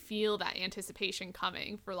you can feel that anticipation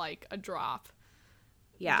coming for like a drop.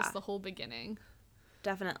 Yeah. Just the whole beginning.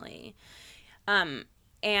 Definitely.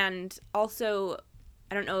 And also,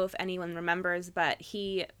 I don't know if anyone remembers, but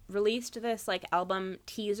he released this like album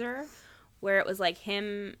teaser where it was like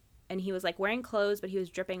him and he was like wearing clothes, but he was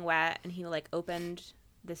dripping wet, and he like opened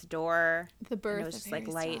this door. The birth and it was of just like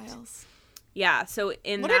Harry light. Styles. Yeah, so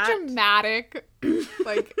in What that, a dramatic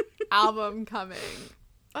like album coming.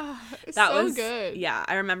 It's that so was good. Yeah,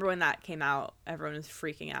 I remember when that came out, everyone was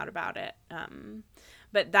freaking out about it.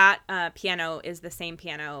 But that piano is the same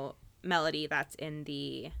piano melody that's in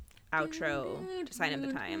the outro to Sign of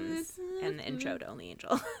the Times and the intro to Only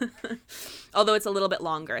Angel. Although it's a little bit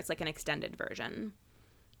longer, it's like an extended version.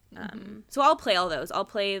 So I'll play all those. I'll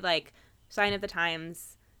play like Sign of the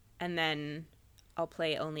Times, and then I'll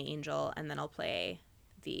play Only Angel, and then I'll play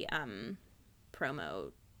the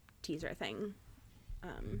promo teaser thing,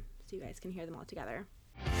 so you guys can hear them all together.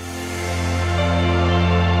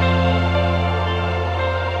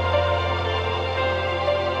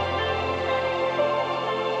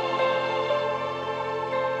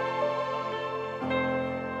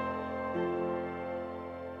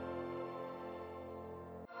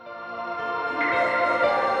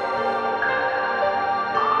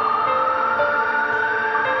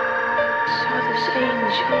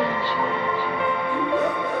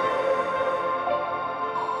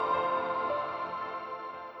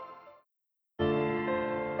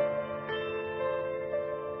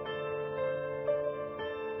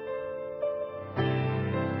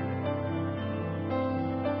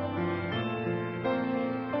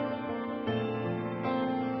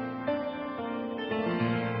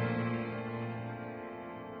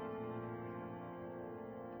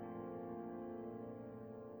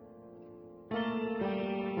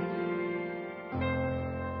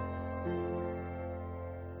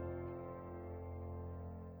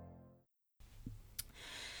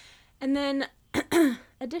 And then,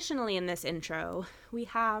 additionally in this intro, we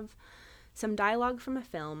have some dialogue from a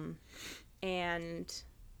film, and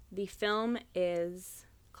the film is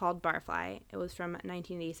called Barfly. It was from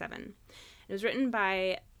 1987. It was written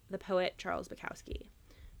by the poet Charles Bukowski,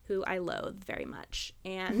 who I loathe very much.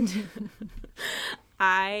 And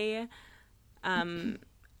I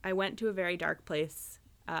went to a very dark place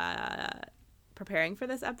preparing for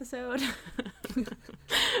this episode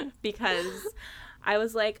because I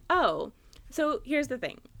was like, oh, so here's the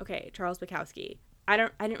thing. Okay, Charles Bukowski. I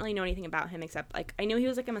didn't really know anything about him except like I knew he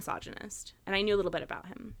was like a misogynist, and I knew a little bit about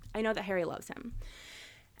him. I know that Harry loves him.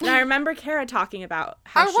 And I remember Kara talking about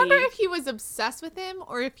how I wonder if he was obsessed with him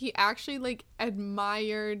or if he actually like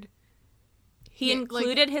admired. He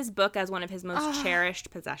included his book as one of his most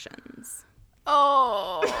cherished possessions.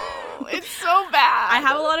 Oh, it's so bad. I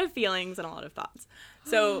have a lot of feelings and a lot of thoughts.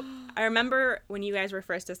 So I remember when you guys were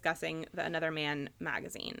first discussing the Another Man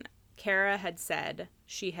magazine, Kara had said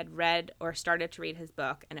she had read or started to read his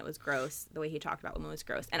book, and it was gross. The way he talked about women was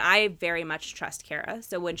gross. And I very much trust Kara.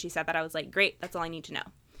 So when she said that, I was like, great, that's all I need to know.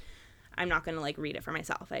 I'm not going to like read it for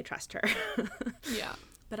myself. I trust her. Yeah.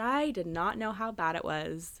 But I did not know how bad it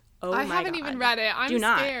was. Oh I my haven't God. even read it. I'm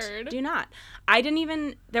scared. Do not. I didn't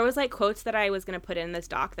even, there was like quotes that I was going to put in this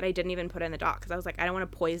doc that I didn't even put in the doc because I was like, I don't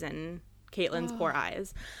want to poison Caitlin's poor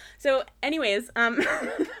eyes. So anyways, I'm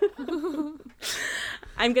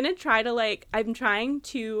going to try to like, I'm trying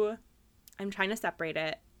to separate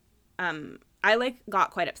it. I like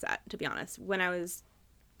got quite upset, to be honest, when I was,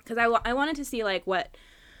 because I wanted to see like what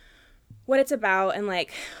it's about, and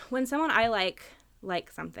like when someone I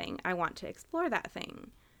like something, I want to explore that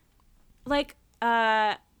thing. Like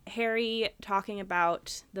Harry talking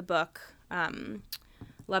about the book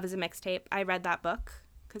Love is a Mixtape. I read that book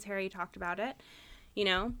because Harry talked about it, you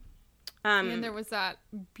know. And there was that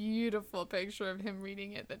beautiful picture of him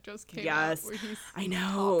reading it that just came out where he's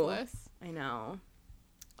topless. I know.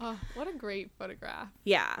 Oh, what a great photograph.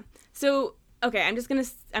 Yeah. So Okay, I'm just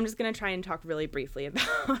gonna try and talk really briefly about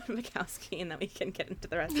Bukowski, and then we can get into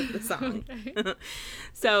the rest of the song. Okay.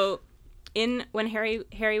 So, when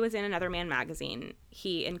Harry was in Another Man magazine,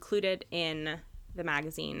 he included in the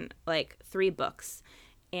magazine like 3 books,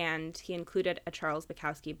 and he included a Charles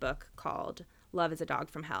Bukowski book called Love is a Dog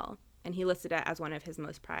from Hell, and he listed it as one of his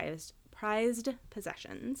most prized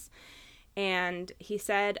possessions. And he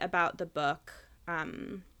said about the book,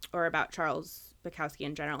 or about Charles Bukowski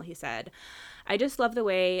in general, he said, "I just love the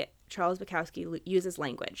way Charles Bukowski uses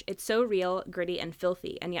language. It's so real, gritty, and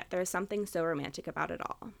filthy, and yet there is something so romantic about it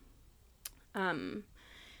all."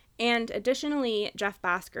 And additionally, Jeff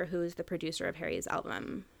Basker, who is the producer of Harry's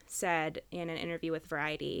album, said in an interview with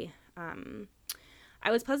Variety, "I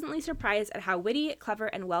was pleasantly surprised at how witty, clever,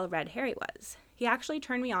 and well-read Harry was. He actually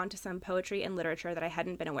turned me on to some poetry and literature that I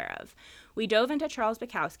hadn't been aware of. We dove into Charles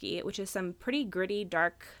Bukowski, which is some pretty gritty,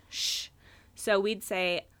 dark so we'd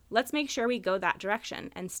say, let's make sure we go that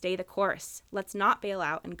direction and stay the course. Let's not bail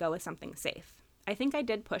out and go with something safe. I think I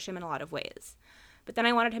did push him in a lot of ways. But then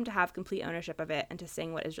I wanted him to have complete ownership of it and to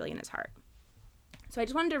sing what is really in his heart." So I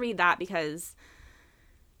just wanted to read that because,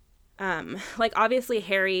 obviously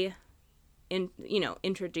Harry,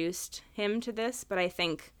 introduced him to this, but I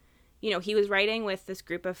think, he was writing with this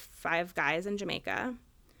group of 5 guys in Jamaica,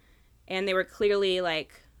 and they were clearly,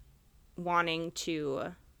 wanting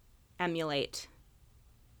to emulate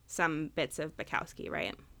some bits of Bukowski,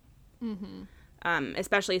 right? Mm-hmm.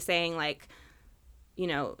 Especially saying,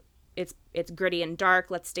 it's gritty and dark,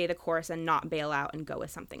 let's stay the course and not bail out and go with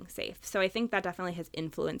something safe. So I think that definitely has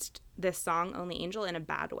influenced this song, Only Angel, in a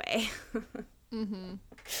bad way. Mm-hmm.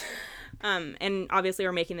 And obviously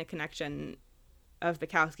we're making the connection of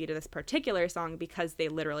Bukowski to this particular song because they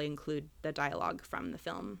literally include the dialogue from the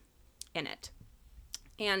film in it.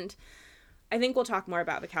 And I think we'll talk more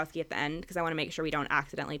about Bukowski at the end because I want to make sure we don't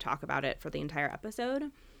accidentally talk about it for the entire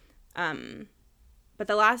episode. But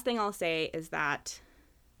the last thing I'll say is that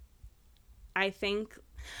I think,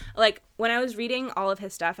 when I was reading all of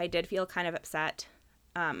his stuff, I did feel kind of upset,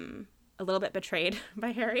 a little bit betrayed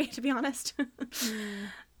by Harry, to be honest,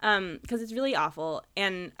 because it's really awful.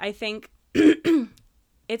 And I think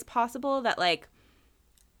it's possible that,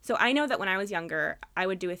 so I know that when I was younger, I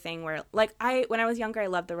would do a thing where, when I was younger, I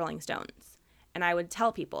loved the Rolling Stones. And I would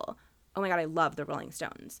tell people, oh my God, I love the Rolling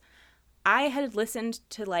Stones. I had listened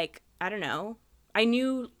to, I don't know, I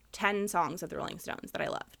knew 10 songs of the Rolling Stones that I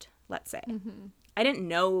loved, let's say. Mm-hmm. I didn't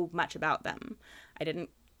know much about them. I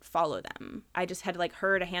didn't follow them. I just had,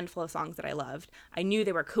 heard a handful of songs that I loved. I knew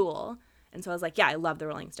they were cool. And so I was like, yeah, I love the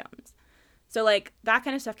Rolling Stones. So, that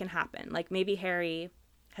kind of stuff can happen. Maybe Harry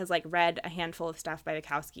has, read a handful of stuff by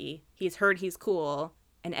Bukowski. He's heard he's cool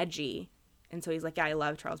and edgy. And so he's like, yeah, I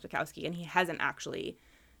love Charles Bukowski. And he hasn't actually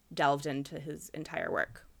delved into his entire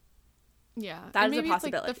work. Yeah. That is maybe a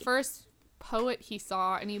possibility. It's the first poet he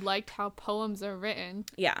saw and he liked how poems are written.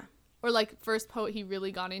 Yeah. Or first poet he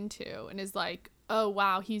really got into and is like, oh,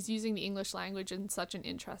 wow, he's using the English language in such an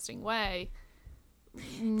interesting way.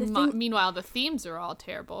 Meanwhile, the themes are all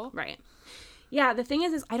terrible. Right. Yeah, the thing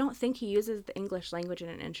is I don't think he uses the English language in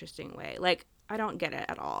an interesting way. I don't get it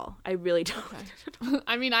at all. I really don't get it at all.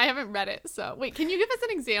 I mean, I haven't read it, so... Wait, can you give us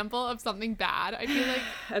an example of something bad? I feel like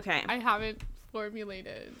okay. I haven't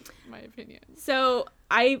formulated my opinion. So,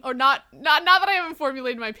 Or not that I haven't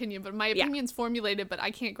formulated my opinion, but my opinion's formulated, but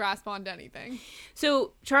I can't grasp onto anything.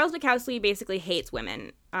 So, Charles Bukowski basically hates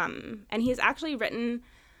women. And he's actually written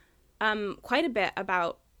quite a bit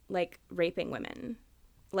about, raping women.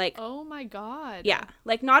 Oh my God. Yeah.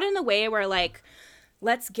 Not in the way where,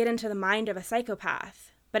 let's get into the mind of a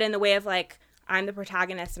psychopath, but in the way of I'm the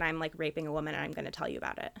protagonist and I'm raping a woman and I'm going to tell you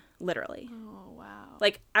about it. Literally. Oh, wow.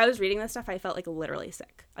 I was reading this stuff, I felt literally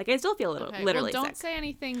sick. I still feel literally don't sick. Say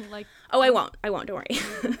anything Oh, I won't, don't worry.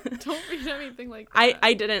 Don't read anything like that.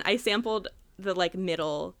 I didn't. I sampled the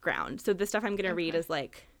middle ground. So the stuff I'm going to read is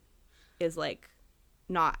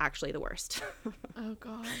not actually the worst. Oh,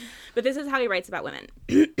 God. But this is how he writes about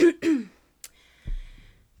women.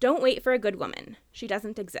 Don't wait for a good woman. She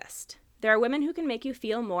doesn't exist. There are women who can make you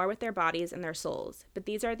feel more with their bodies and their souls, but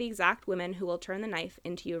these are the exact women who will turn the knife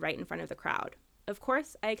into you right in front of the crowd. Of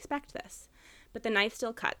course, I expect this, but the knife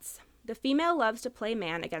still cuts. The female loves to play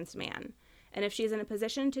man against man, and if she is in a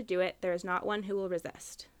position to do it, there is not one who will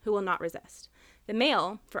not resist. The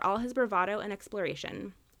male, for all his bravado and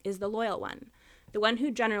exploration, is the loyal one, the one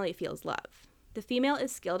who generally feels love. The female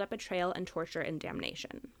is skilled at betrayal and torture and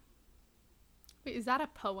damnation. Wait, is that a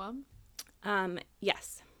poem?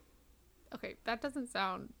 Yes. Okay, that doesn't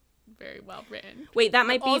sound very well written. Wait, that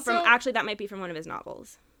might be from one of his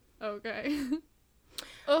novels. Okay.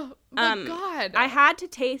 Oh my God. I had to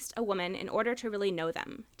taste a woman in order to really know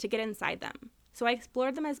them, to get inside them. So I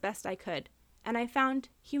explored them as best I could, and I found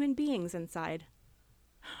human beings inside.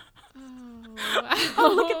 Oh,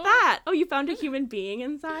 Oh, look at that. Oh, you found a human being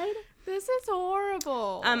inside? This is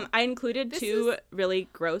horrible. I included two really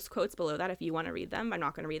gross quotes below that if you want to read them. I'm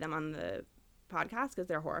not going to read them on the podcast because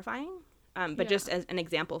they're horrifying. But just as an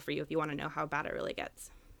example for you if you want to know how bad it really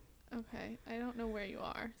gets. Okay, I don't know where you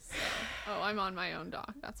are. So. Oh, I'm on my own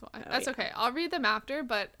doc. That's why. That's okay. I'll read them after.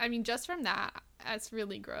 But I mean, just from that, that's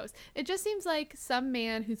really gross. It just seems like some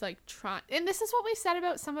man who's like trying. And this is what we said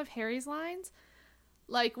about some of Harry's lines,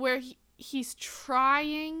 like where he's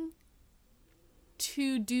trying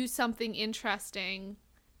to do something interesting,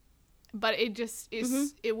 but it just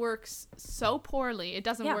is. It works so poorly. It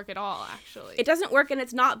doesn't work at all. Actually, it doesn't work, and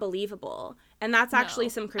it's not believable. And that's actually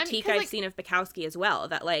some critique I've seen of Bukowski as well,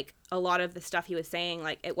 that like a lot of the stuff he was saying,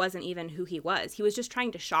 like it wasn't even who he was. He was just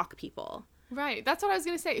trying to shock people. Right. That's what I was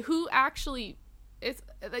going to say. Who actually is,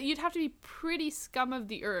 you'd have to be pretty scum of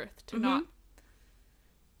the earth to not,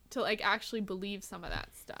 to like actually believe some of that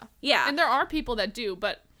stuff. Yeah. And there are people that do,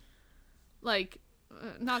 but like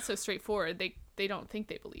not so straightforward. They don't think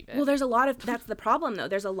they believe it. Well, there's a lot of, that's the problem though.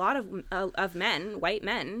 There's a lot of men, white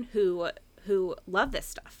men who love this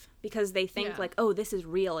stuff because they think like, oh, this is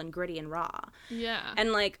real and gritty and raw. Yeah.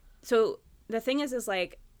 And like, so the thing is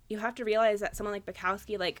like, you have to realize that someone like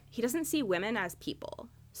Bukowski, like he doesn't see women as people.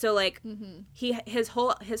 So like his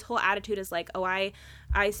whole attitude is like, oh, I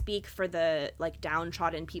speak for the like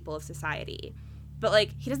downtrodden people of society. But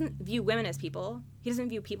like he doesn't view women as people. He doesn't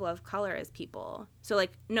view people of color as people. So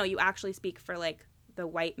like, no, you actually speak for like the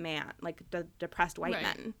white man, like the depressed white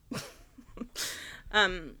men.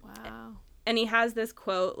 Wow. And he has this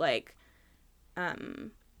quote like,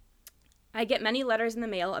 I get many letters in the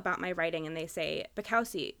mail about my writing, and they say,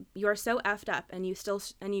 Bukowski, you are so effed up, and you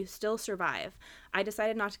still survive. I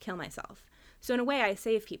decided not to kill myself. So in a way, I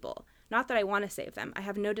save people. Not that I want to save them. I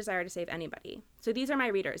have no desire to save anybody. So these are my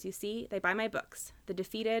readers. You see, they buy my books: The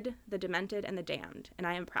Defeated, The Demented, and The Damned, and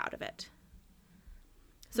I am proud of it.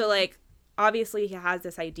 So like, obviously, he has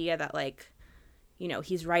this idea that like, you know,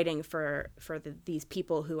 he's writing for these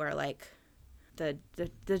people who are like the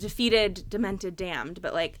defeated, demented, damned,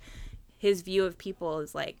 but like his view of people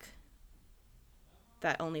is like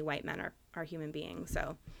that only white men are human beings.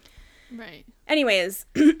 So right. Anyways,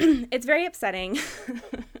 it's very upsetting.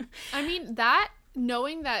 I mean, that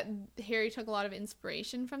knowing that Harry took a lot of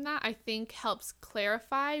inspiration from that, I think helps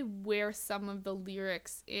clarify where some of the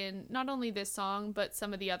lyrics in not only this song but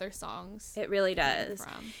some of the other songs. It really does.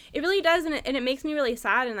 It really does, and it makes me really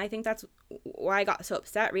sad. And I think that's why I got so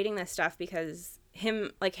upset reading this stuff, because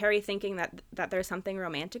Harry thinking that there's something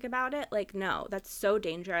romantic about it. Like, no, that's so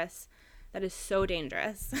dangerous. That is so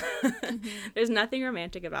dangerous. There's nothing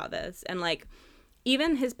romantic about this. And like,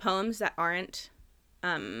 even his poems that aren't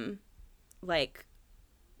like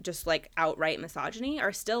just like outright misogyny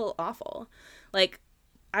are still awful. Like,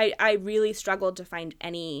 I really struggled to find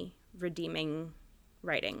any redeeming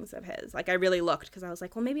writings of his. Like, I really looked because I was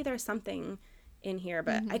like, well, maybe there's something in here,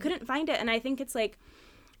 but I couldn't find it. And I think it's like,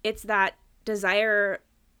 it's that desire,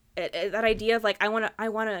 that idea of like, I want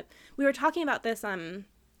to, we were talking about this,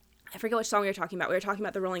 I forget which song we were talking about. We were talking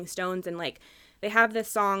about the Rolling Stones, and like, they have this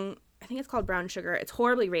song, I think it's called Brown Sugar. It's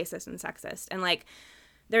horribly racist and sexist. And like,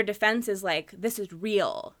 their defense is like, this is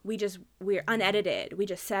real. We're unedited. We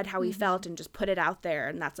just said how we felt and just put it out there.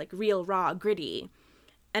 And that's like real, raw, gritty.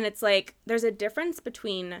 And it's like, there's a difference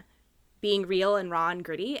between being real and raw and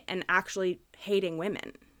gritty and actually hating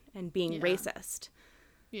women and being racist.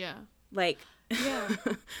 Yeah. Like, yeah.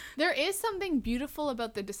 There is something beautiful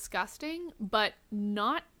about the disgusting, but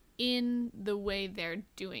not in the way they're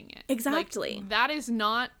doing it. Exactly. Like,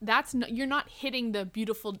 you're not hitting the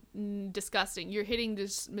beautiful disgusting. You're hitting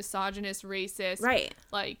this misogynist, racist, right?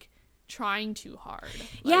 Like, trying too hard. Like,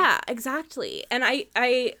 yeah, exactly. And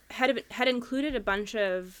I had included a bunch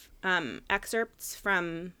of excerpts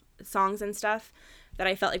from songs and stuff that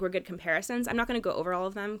I felt like were good comparisons. I'm not going to go over all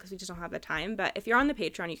of them because we just don't have the time, but if you're on the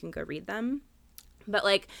Patreon, you can go read them. But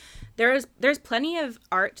like, there's plenty of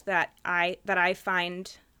art that I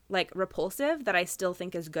find like repulsive that I still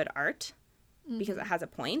think is good art because it has a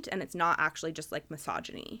point and it's not actually just like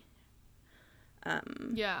misogyny.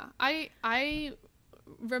 Yeah, I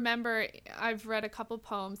remember I've read a couple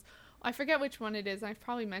poems. I forget which one it is. I've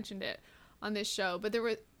probably mentioned it on this show, but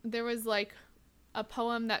there was like a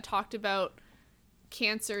poem that talked about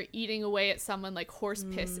cancer eating away at someone like horse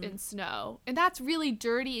piss in snow, and that's really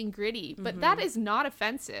dirty and gritty, but that is not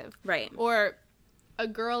offensive, right? Or a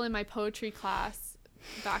girl in my poetry class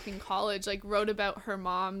back in college like wrote about her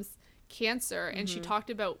mom's cancer, and she talked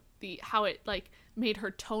about how it like made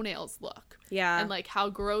her toenails look, Yeah. and like how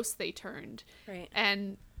gross they turned, Right.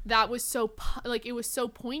 and that was so like it was so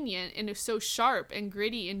poignant, and it was so sharp and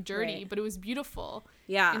gritty and dirty, Right. but it was beautiful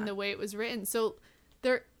Yeah. in the way it was written. So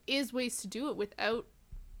there is ways to do it without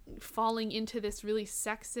falling into this really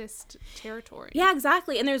sexist territory. Yeah,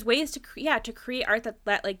 exactly. And there's ways to to create art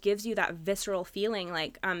that like gives you that visceral feeling.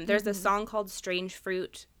 Like there's this song called Strange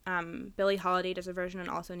Fruit. Billie Holiday does a version, and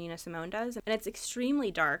also Nina Simone does, and it's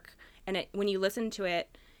extremely dark, and when you listen to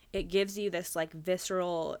it, it gives you this like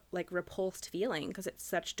visceral, like repulsed feeling because it's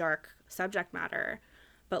such dark subject matter,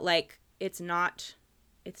 but like it's not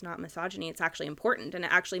misogyny. It's actually important, and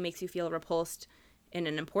it actually makes you feel repulsed in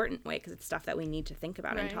an important way because it's stuff that we need to think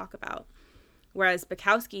about and Right. talk about. Whereas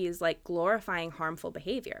Bukowski is like glorifying harmful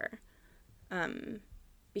behavior,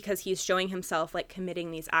 because he's showing himself like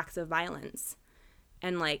committing these acts of violence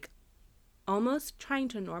and like almost trying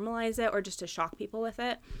to normalize it or just to shock people with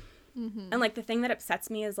it. And like the thing that upsets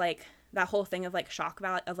me is like that whole thing of like shock.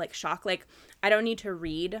 Like I don't need to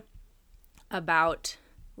read about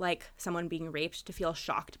like someone being raped to feel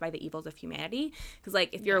shocked by the evils of humanity, because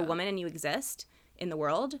like if you're a woman and you exist in the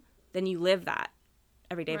world, then you live that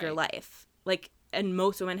every day of your Right. life. Like, and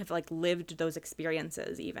most women have like lived those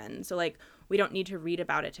experiences even. So like we don't need to read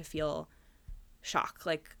about it to feel shock.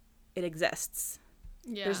 Like it exists.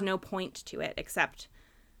 Yeah. There's no point to it except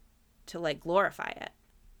to like glorify it.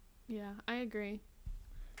 Yeah, I agree.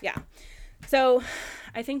 Yeah. So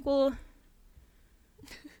I think we'll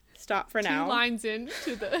stop for now. 2 lines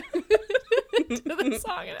into the to the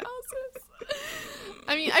song analysis.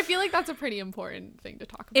 I mean, I feel like that's a pretty important thing to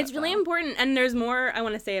talk about. It's really though. important, and there's more I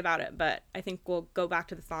want to say about it, but I think we'll go back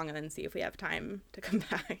to the song and then see if we have time to come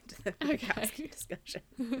back to the Bukowski discussion.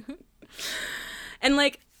 And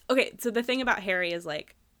like, okay, so the thing about Harry is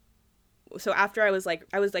like, so after I was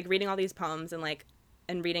reading all these poems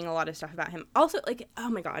and reading a lot of stuff about him. Also, like, oh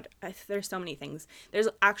my God, there's so many things. There's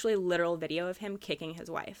actually literal video of him kicking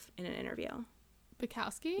his wife in an interview.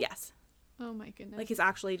 Bukowski? Yes. Oh my goodness. Like, he's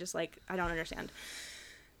actually just like, I don't understand.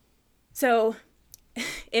 So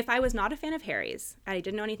if I was not a fan of Harry's and I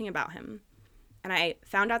didn't know anything about him, and I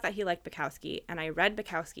found out that he liked Bukowski and I read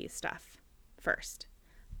Bukowski's stuff first,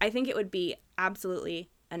 I think it would be absolutely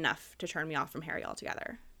enough to turn me off from Harry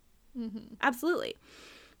altogether. Mm-hmm. Absolutely.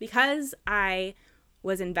 Because I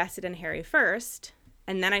was invested in Harry first,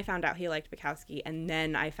 and then I found out he liked Bukowski, and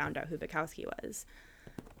then I found out who Bukowski was.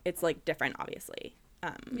 It's like different, obviously.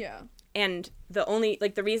 yeah. And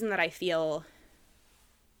the reason that I feel,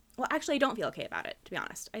 well, actually I don't feel okay about it, to be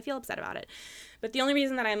honest. I feel upset about it. But the only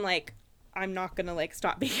reason that I'm like, I'm not going to like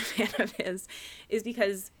stop being a fan of his is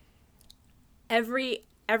because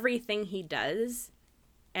everything he does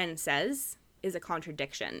and says is a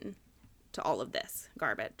contradiction to all of this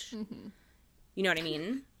garbage. Mm-hmm. You know what I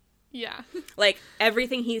mean? Yeah. Like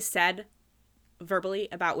everything he's said verbally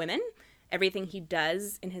about women, everything he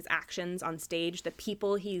does in his actions on stage, the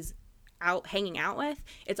people he's out hanging out with,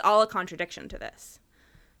 it's all a contradiction to this.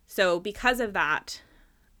 So because of that,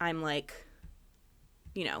 I'm like,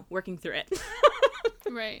 you know, working through it.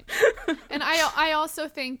 Right. And I also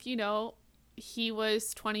think, you know, he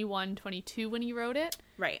was 21, 22 when he wrote it.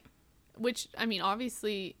 Right. Which, I mean,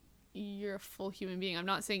 obviously you're a full human being. I'm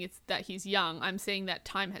not saying it's that he's young. I'm saying that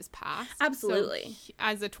time has passed. Absolutely. So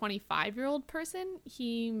as a 25-year-old person,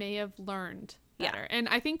 he may have learned better. Yeah. And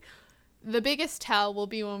I think the biggest tell will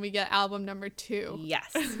be when we get album number 2.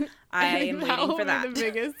 Yes. I am waiting for that. The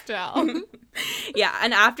biggest tell. Yeah,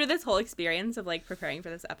 and after this whole experience of like preparing for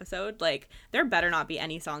this episode, like there better not be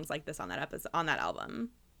any songs like this on that album.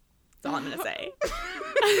 That's all I'm gonna say.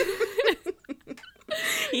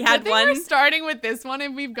 He had one. We're starting with this one,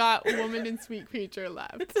 and we've got Woman and Sweet Creature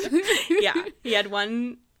left. Yeah, he had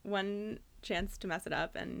one chance to mess it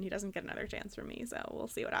up, and he doesn't get another chance from me. So we'll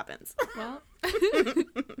see what happens. Well,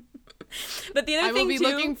 But the other I thing will be too,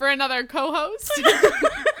 looking for another co-host.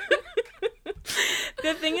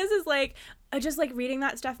 the thing is like just like reading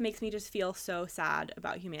that stuff makes me just feel so sad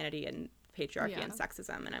about humanity and patriarchy and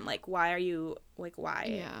sexism, and I'm like, why are you like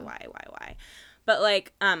why? But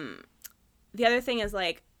like the other thing is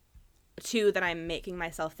like too that I'm making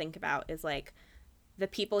myself think about is like the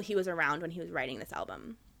people he was around when he was writing this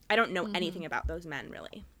album. I don't know anything about those men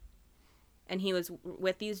really, and he was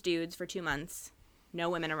with these dudes for 2 months, no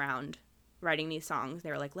women around, writing these songs.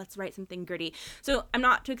 They were like, let's write something gritty. So I'm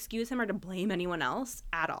not to excuse him or to blame anyone else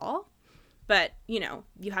at all, but you know,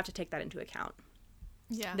 you have to take that into account.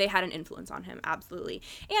 Yeah. They had an influence on him, absolutely.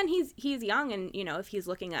 And he's young, and you know, if he's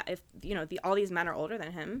looking at, if you know, all these men are older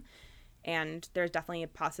than him, and there's definitely a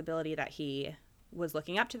possibility that he was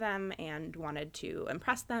looking up to them and wanted to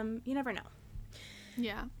impress them. You never know.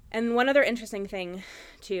 Yeah. And one other interesting thing,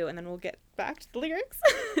 too, and then we'll get back to the lyrics,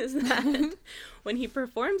 is that when he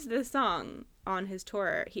performs this song on his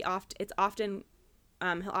tour, he'll often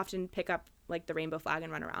pick up, like, the rainbow flag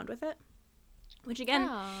and run around with it, which, again,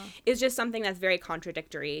 is just something that's very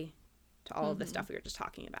contradictory to all of the stuff we were just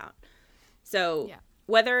talking about. So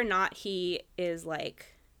whether or not he is,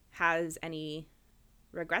 like, has any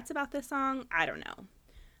regrets about this song, I don't know.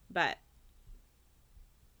 But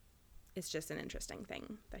it's just an interesting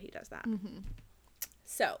thing that he does that.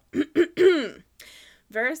 So,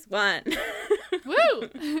 verse 1. Woo!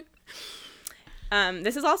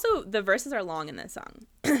 This is also, the verses are long in this song.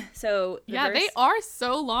 So they are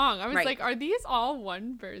so long. I was Right. like, are these all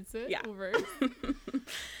one verse? Yeah. Verse?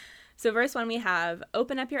 So verse 1 we have,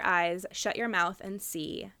 open up your eyes, shut your mouth, and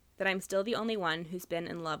see that I'm still the only one who's been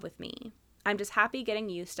in love with me. I'm just happy getting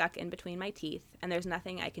you stuck in between my teeth, and there's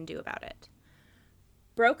nothing I can do about it.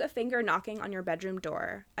 Broke a finger knocking on your bedroom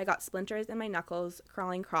door. I got splinters in my knuckles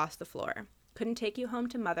crawling across the floor. Couldn't take you home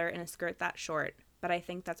to mother in a skirt that short, but I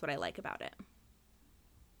think that's what I like about it.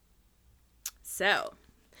 So,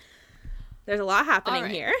 there's a lot happening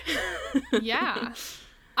here. Yeah.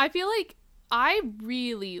 I feel like I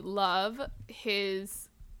really love his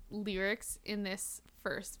lyrics in this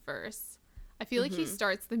first verse. I feel like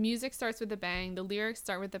the music starts with a bang, the lyrics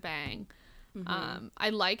start with a bang. I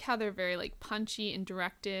like how they're very, like, punchy and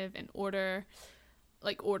directive and orders,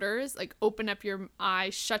 like open up your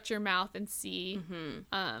eyes, shut your mouth, and see.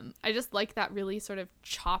 I just like that really sort of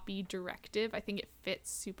choppy directive. I think it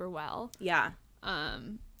fits super well. Yeah.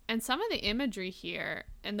 And some of the imagery here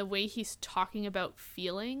and the way he's talking about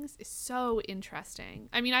feelings is so interesting.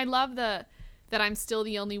 I mean, I love that I'm still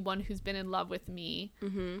the only one who's been in love with me.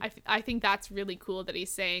 I think that's really cool that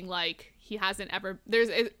he's saying, like, he hasn't ever,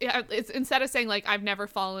 it's instead of saying, like, I've never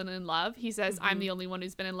fallen in love, he says, I'm the only one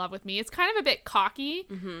who's been in love with me. It's kind of a bit cocky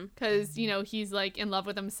because, you know, he's, like, in love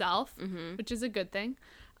with himself, which is a good thing.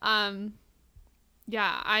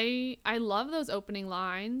 Yeah, I love those opening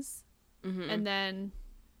lines. And then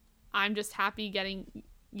I'm just happy getting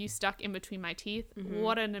you stuck in between my teeth.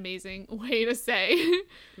 What an amazing way to say,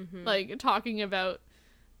 like, talking about,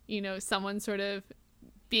 you know, someone sort of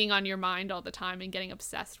being on your mind all the time and getting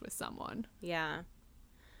obsessed with someone. Yeah.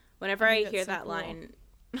 Whenever I hear that cool. line,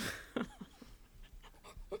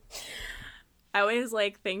 I always,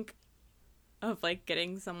 like, think of, like,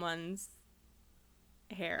 getting someone's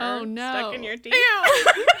hair stuck in your teeth.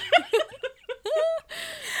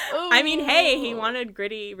 I mean, hey, he wanted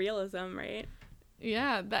gritty realism, right?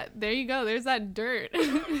 Yeah, there you go. There's that dirt.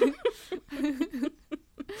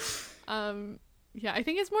 Yeah, I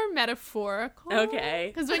think it's more metaphorical.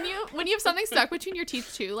 Okay. Because when you have something stuck between your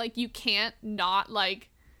teeth too, like, you can't not, like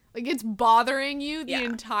it's bothering you the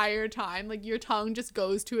entire time. Like, your tongue just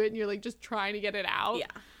goes to it and you're, like, just trying to get it out. Yeah.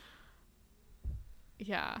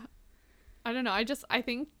 Yeah. I don't know. I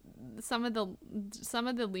think some of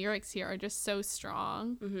the lyrics here are just so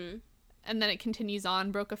strong. And then it continues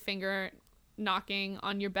on. Broke a finger knocking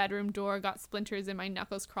on your bedroom door, got splinters in my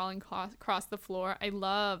knuckles crawling across the floor. I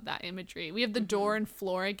love that imagery. We have the door and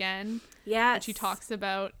floor again. Yes. Which he talks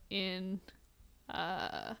about in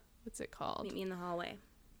what's it called? Meet me in the hallway.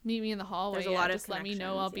 Meet me in the hallway. There's a lot of just let me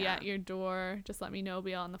know I'll be at your door. Just let me know I'll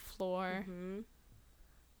be on the floor.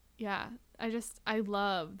 Yeah. I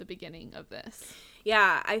love the beginning of this.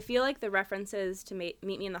 Yeah, I feel like the references to Meet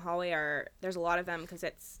Me in the Hallway there's a lot of them because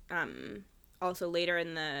it's also later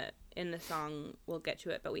in the song, we'll get to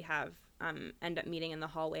it, but we have end up meeting in the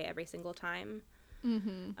hallway every single time.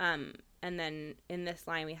 And then in this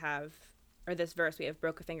line this verse we have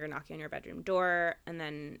broke a finger knocking on your bedroom door, and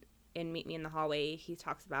then in Meet Me in the Hallway he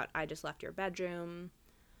talks about I just left your bedroom.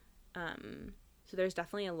 So there's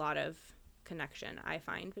definitely a lot of connection I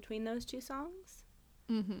find between those two songs.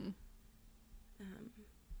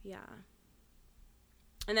 Yeah.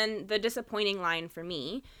 And then the disappointing line for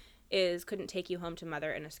me is couldn't take you home to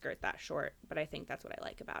mother in a skirt that short, but I think that's what I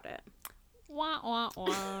like about it. Wah, wah,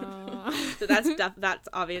 wah. So that's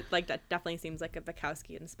obvious. Like, that definitely seems like a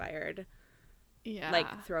Bukowski inspired, like,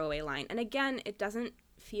 throwaway line. And again, it doesn't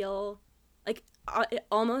feel like it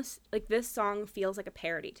almost like this song feels like a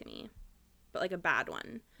parody to me, but like a bad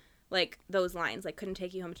one. Like, those lines, like, couldn't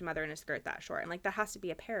take you home to mother in a skirt that short. And, like, that has to be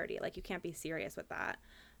a parody. Like, you can't be serious with that.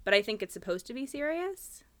 But I think it's supposed to be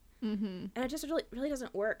serious. And it just really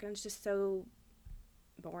doesn't work. And it's just so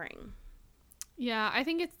boring. Yeah, I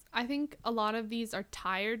think a lot of these are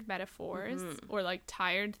tired metaphors or, like,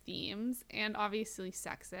 tired themes, and obviously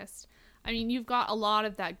sexist. I mean, you've got a lot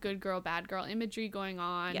of that good girl, bad girl imagery going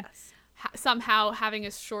on. Yes. somehow having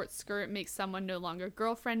a short skirt makes someone no longer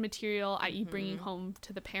girlfriend material, i.e. bringing home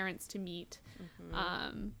to the parents to meet.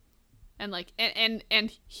 And like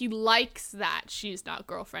and he likes that she's not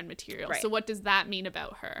girlfriend material. Right. So what does that mean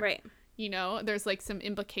about her? Right. You know, there's like some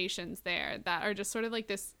implications there that are just sort of like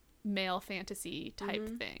this male fantasy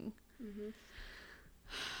type thing.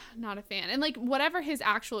 Not a fan. And like whatever his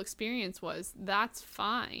actual experience was, that's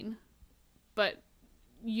fine. But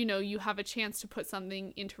you know, you have a chance to put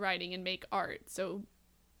something into writing and make art. So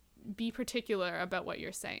be particular about what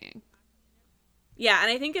you're saying. Yeah,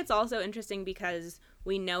 and I think it's also interesting because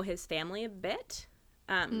we know his family a bit.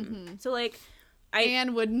 So like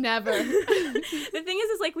Anne would never. The thing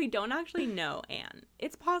is like we don't actually know Anne.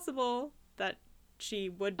 It's possible that she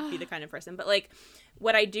would be the kind of person, but like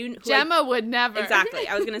what I do Gemma would never. Exactly.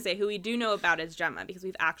 I was going to say who we do know about is Gemma because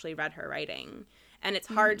we've actually read her writing. And it's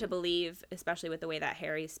hard to believe, especially with the way that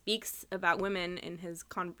Harry speaks about women in his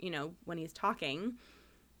when he's talking.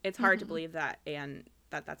 It's hard to believe that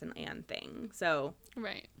that's an Anne thing. So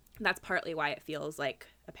right. That's partly why it feels like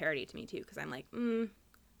a parody to me too, because I'm like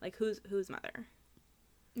whose mother?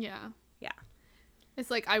 Yeah. Yeah.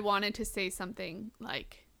 It's like I wanted to say something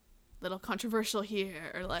like little controversial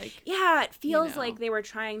here, or like yeah, it feels like they were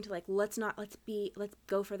trying to like let's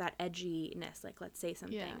go for that edginess, like let's say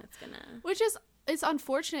something that's gonna, which is it's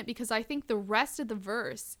unfortunate because I think the rest of the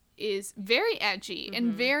verse is very edgy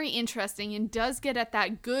and very interesting and does get at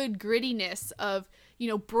that good grittiness of, you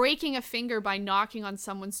know, breaking a finger by knocking on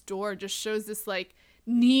someone's door just shows this like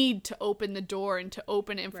need to open the door and to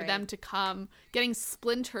open it and for them to come, getting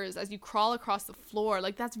splinters as you crawl across the floor,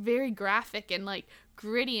 like that's very graphic and like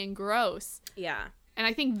gritty and gross. Yeah. And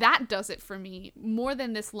I think that does it for me more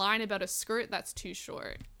than this line about a skirt that's too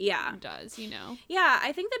short. Yeah. Does, you know? Yeah,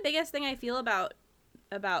 I think the biggest thing I feel about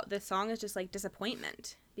this song is just like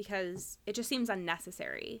disappointment because it just seems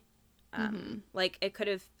unnecessary. Like it could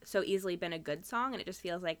have so easily been a good song and it just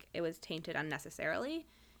feels like it was tainted unnecessarily.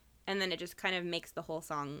 And then it just kind of makes the whole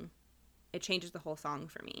song, it changes the whole song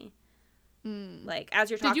for me. Like as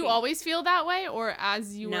you're talking. Did you always feel that way or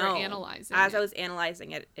as you were analyzing as it? I was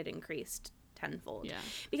analyzing it, it increased tenfold. Yeah.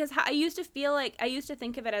 Because I used to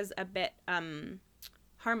think of it as a bit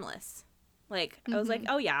harmless. Like I was like,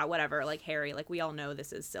 oh yeah, whatever. Like Harry, like we all know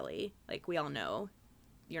this is silly. Like we all know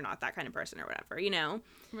you're not that kind of person or whatever, you know?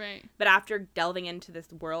 Right. But after delving into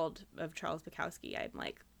this world of Charles Bukowski,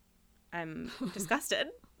 I'm disgusted.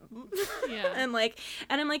 Yeah. And I'm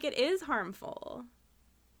like, it is harmful.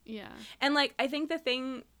 Yeah. And like I think the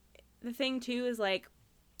thing too is like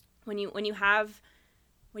when you have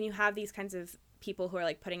these kinds of people who are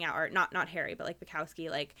like putting out art, not Harry, but like Bukowski,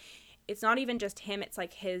 like it's not even just him, it's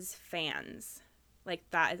like his fans. Like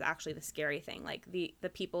that is actually the scary thing. Like the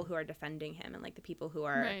people who are defending him and like the people who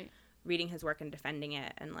are reading his work and defending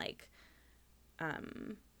it and like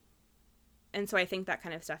and so I think that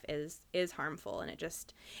kind of stuff is harmful and it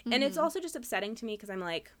just and it's also just upsetting to me because I'm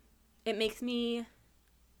like it makes me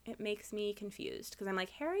confused because I'm like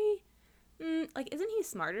Harry like isn't he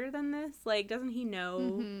smarter than this? Like doesn't he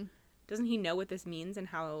know what this means and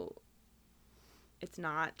how it's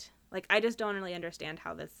not like I just don't really understand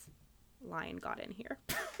how this line got in here.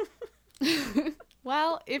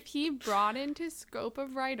 Well, if he brought into scope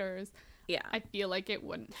of writers, yeah, I feel like it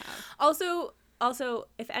wouldn't have. Also,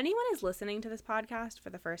 if anyone is listening to this podcast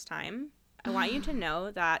for the first time, I want you to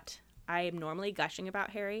know that I am normally gushing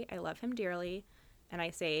about Harry. I love him dearly, and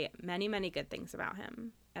I say many, many good things about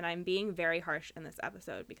him. And I'm being very harsh in this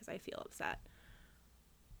episode because I feel upset.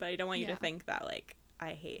 But I don't want you to think that, like,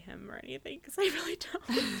 I hate him or anything because I really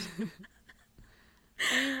don't.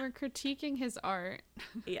 I mean, we're critiquing his art.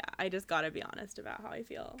 Yeah, I just gotta be honest about how I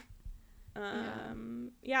feel.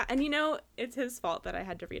 Yeah, and you know, it's his fault that I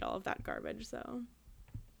had to read all of that garbage, so.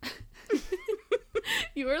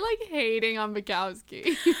 You were like hating on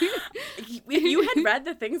Bukowski. If you had read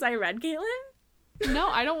the things I read, Caitlin? No,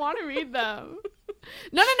 I don't want to read them.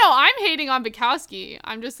 No, I'm hating on Bukowski.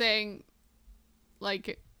 I'm just saying,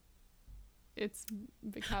 like, it's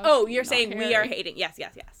Bukowski. Oh, you're saying Harry. We are hating. Yes. Yeah.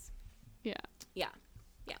 Yeah.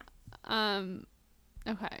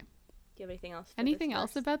 Okay. Do you have anything else? Anything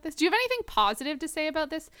else about this? Do you have anything positive to say about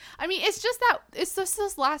this? I mean, it's just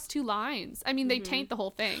those last two lines. I mean, they taint the whole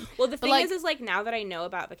thing. Well, the thing is like now that I know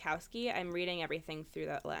about Bukowski, I'm reading everything through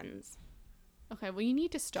that lens. Okay, well, you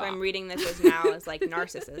need to stop. So I'm reading this as now as like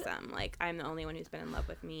narcissism. Like I'm the only one who's been in love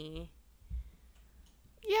with me.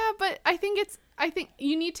 Yeah, but I think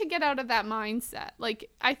you need to get out of that mindset.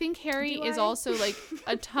 Like, I think Harry is also like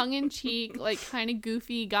a tongue-in-cheek, like kind of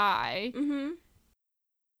goofy guy. Mm-hmm.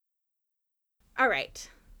 All right.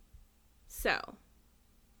 So,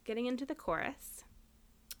 getting into the chorus.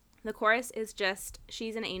 The chorus is just,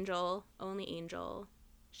 she's an angel, only angel.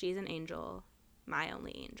 She's an angel, my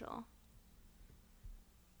only angel.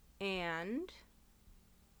 And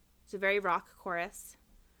it's a very rock chorus.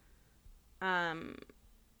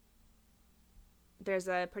 There's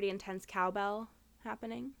a pretty intense cowbell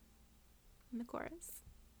happening in the chorus.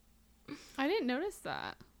 I didn't notice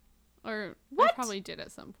that. Or What? I probably did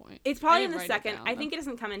at some point. It's probably I in didn't the write it second. down, I though. think it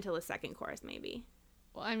doesn't come until the second chorus, maybe.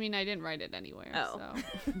 Well, I mean, I didn't write it anywhere. Oh.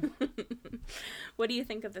 So. What do you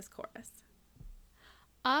think of this chorus?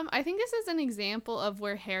 I think this is an example of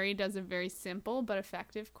where Harry does a very simple but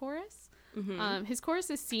effective chorus. Mm-hmm. His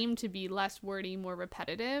choruses seem to be less wordy, more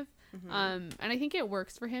repetitive. And I think it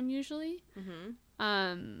works for him usually.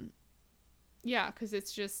 Mm-hmm. Yeah, because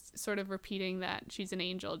it's just sort of repeating that she's an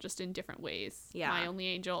angel just in different ways. Yeah. My only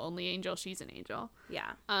angel, she's an angel.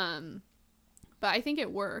 Yeah. But I think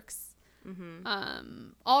it works. Mm-hmm.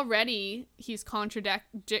 Already he's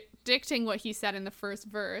contradicting what he said in the first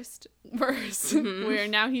verse where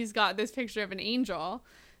now he's got this picture of an angel.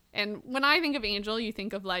 And when I think of angel, you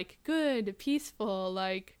think of like good, peaceful,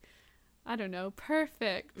 like, I don't know,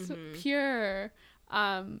 perfect, pure.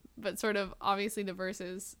 But sort of obviously the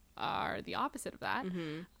verses are the opposite of that.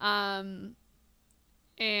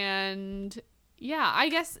 And yeah, I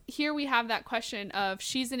guess here we have that question of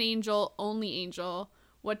she's an angel, only angel.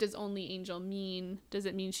 What does only angel mean? Does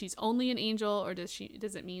it mean she's only an angel, or does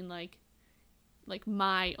it mean like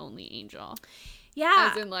my only angel?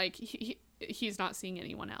 Yeah. As in like he's not seeing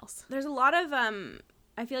anyone else. There's a lot of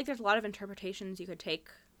I feel like there's a lot of interpretations you could take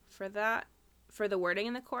for that, for the wording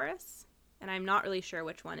in the chorus, and I'm not really sure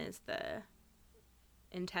which one is the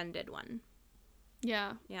intended one.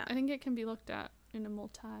 Yeah. Yeah. I think it can be looked at in a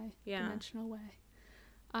multi-dimensional way.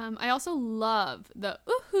 I also love the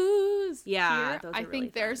ooh-hoos Yeah, here. those are I really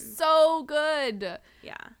think they're fun. so good.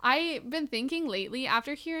 Yeah. I've been thinking lately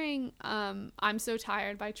after hearing I'm So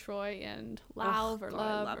Tired by Troy and Lauv or God, I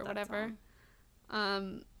love love or that whatever.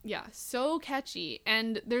 song. Yeah, so catchy.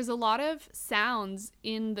 And there's a lot of sounds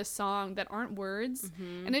in the song that aren't words.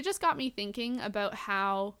 And it just got me thinking about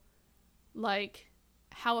how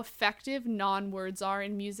effective non-words are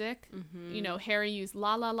in music. You know, Harry used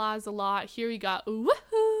la la la's a lot. Here we got ooh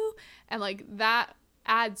woohoo, and like that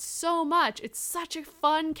adds so much. It's such a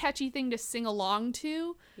fun, catchy thing to sing along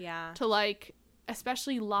to. Yeah. To like,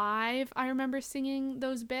 especially live, I remember singing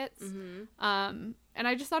those bits. And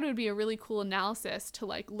I just thought it would be a really cool analysis to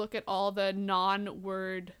like look at all the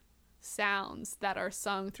non-word sounds that are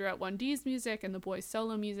sung throughout 1D's music and the boys'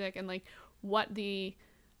 solo music, and like what the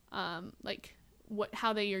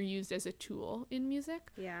how they are used as a tool in music.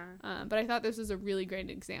 Yeah. But I thought this was a really great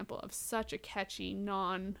example of such a catchy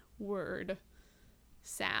non-word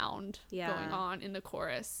sound going on in the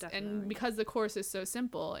chorus. Definitely. And because the chorus is so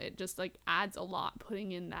simple, it just like adds a lot,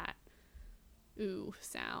 putting in that ooh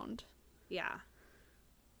sound. Yeah.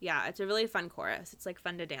 Yeah, it's a really fun chorus. It's like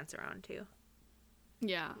fun to dance around to.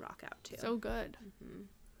 Yeah. Rock out to. So good.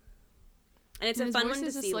 And it's And a his fun voice one to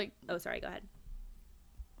is just, see. like- Oh, sorry, go ahead.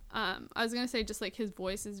 I was gonna say just like his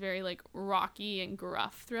voice is very like rocky and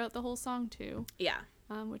gruff throughout the whole song too, Yeah.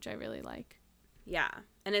 which I really like. Yeah.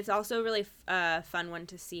 And it's also a really fun one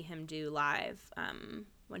to see him do live.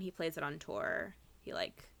 When he plays it on tour, he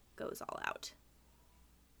like goes all out.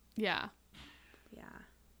 Yeah. Yeah.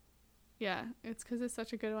 Yeah, it's because it's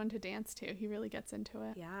such a good one to dance to. He really gets into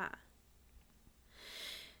it. Yeah.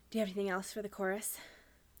 Do you have anything else for the chorus?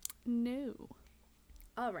 No.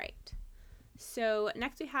 All right. So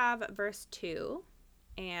next we have verse 2,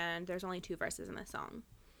 and there's only 2 verses in this song.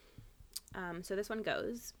 So this one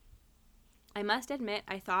goes, I must admit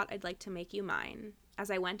I thought I'd like to make you mine,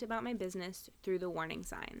 as I went about my business through the warning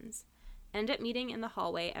signs. End up meeting in the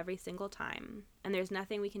hallway every single time, and there's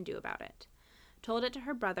nothing we can do about it. Told it to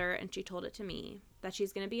her brother, and she told it to me, that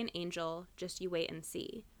she's going to be an angel, just you wait and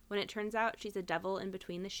see. When it turns out she's a devil in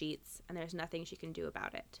between the sheets, and there's nothing she can do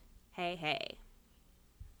about it. Hey, hey.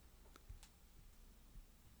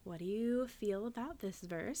 What do you feel about this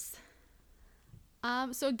verse?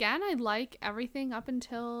 So again, I like everything up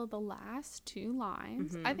until the last 2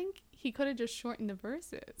 lines. I think he could have just shortened the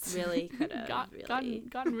verses. Really could have. Really.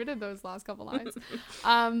 Gotten rid of those last couple lines.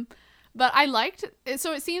 But I liked.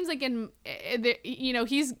 So it seems like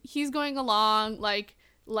he's going along like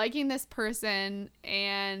liking this person,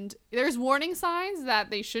 and there's warning signs that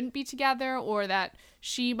they shouldn't be together, or that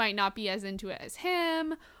she might not be as into it as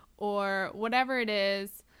him, or whatever it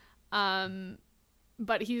is.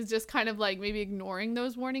 But he's just kind of like maybe ignoring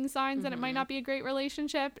those warning signs that it might not be a great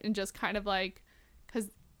relationship, and just kind of like, because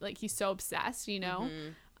like he's so obsessed, you know.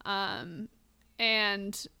 And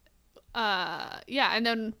then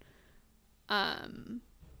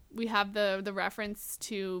we have the reference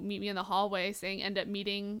to Meet Me in the Hallway, saying end up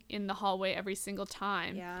meeting in the hallway every single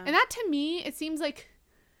time. Yeah. And that, to me, it seems like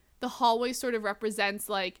the hallway sort of represents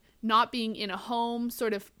like not being in a home,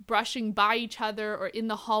 sort of brushing by each other, or in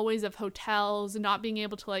the hallways of hotels and not being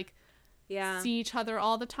able to like see each other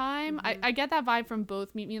all the time. I get that vibe from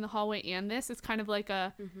both Meet Me in the Hallway and this. It's kind of like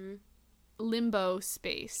a limbo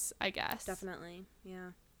space, I guess. Definitely.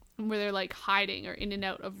 Yeah. Where they're like hiding or in and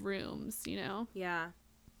out of rooms, you know? Yeah.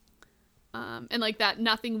 And like that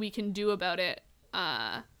nothing we can do about it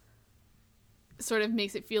sort of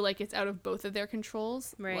makes it feel like it's out of both of their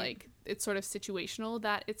controls. Right. Like it's sort of situational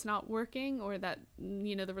that it's not working, or that,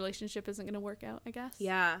 you know, the relationship isn't going to work out, I guess.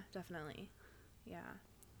 Yeah, definitely. Yeah.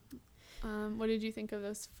 What did you think of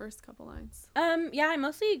those first couple lines? Yeah, I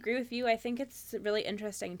mostly agree with you. I think it's really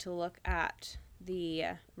interesting to look at the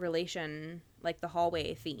relation, like the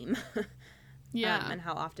hallway theme. Yeah. And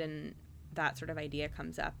how often that sort of idea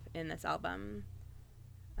comes up in this album.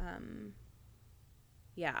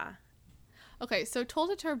 Yeah. Okay, so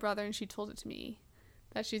told it to her brother and she told it to me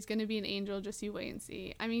that she's going to be an angel, just you wait and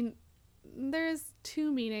see. I mean, there's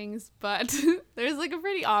two meanings, but there's like a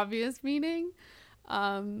pretty obvious meaning.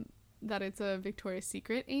 That it's a Victoria's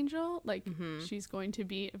Secret angel, like she's going to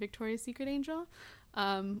be a Victoria's Secret angel,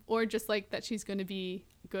 or just like that she's going to be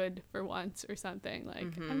good for once or something,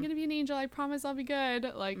 like I'm going to be an angel, I promise I'll be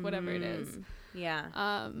good, like whatever it is.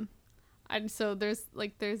 Yeah. And so there's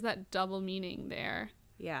that double meaning there.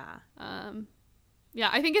 Yeah. Yeah,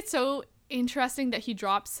 I think it's so interesting that he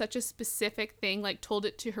drops such a specific thing, like told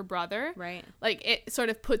it to her brother. Right. Like it sort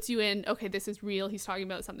of puts you in, okay, this is real, he's talking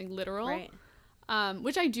about something literal. Right.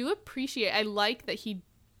 Which I do appreciate. I like that he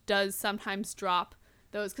does sometimes drop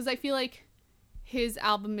those, because I feel like his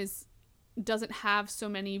album doesn't have so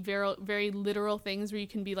many very, very literal things where you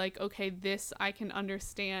can be like, okay, this I can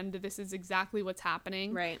understand, this is exactly what's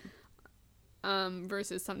happening. Right.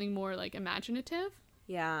 Versus something more like imaginative.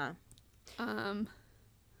 Yeah.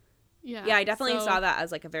 Yeah, I definitely saw that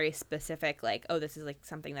as like a very specific, like, oh, this is like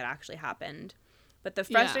something that actually happened. But the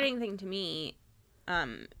frustrating thing to me,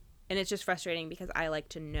 and it's just frustrating because I like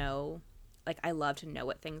to know, like, I love to know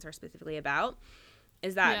what things are specifically about,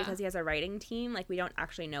 is that because he has a writing team, like, we don't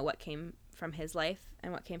actually know what came from his life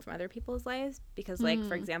and what came from other people's lives. Because, like,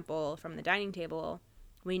 for example, from The Dining Table,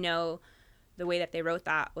 we know the way that they wrote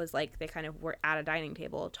that was, like, they kind of were at a dining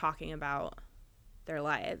table talking about their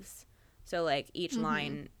lives. So, like, each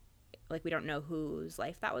line, like, we don't know whose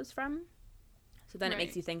life that was from. So then it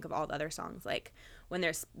makes you think of all the other songs, like, when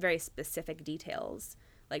there's very specific details,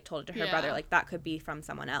 like, told it to her brother, like, that could be from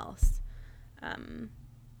someone else.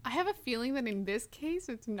 I have a feeling that in this case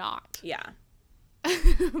it's not. Yeah.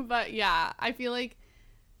 But yeah, I feel like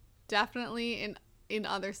definitely in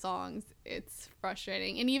other songs it's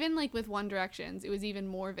frustrating. And even like with One Direction's, it was even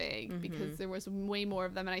more vague because there was way more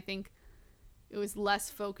of them, and I think it was less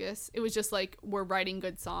focus. It was just like, we're writing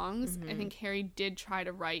good songs. I think Harry did try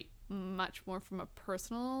to write much more from a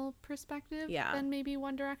personal perspective than maybe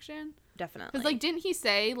One Direction. Definitely. Because, like, didn't he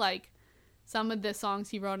say, like, some of the songs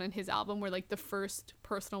he wrote on his album were, like, the first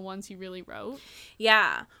personal ones he really wrote?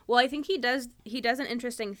 Yeah. Well, I think he does an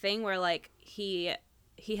interesting thing where, like, he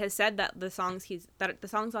has said that the songs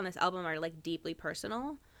on this album are, like, deeply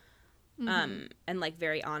personal, and, like,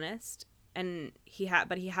 very honest. And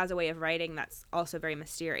but he has a way of writing that's also very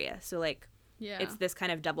mysterious. So, like, it's this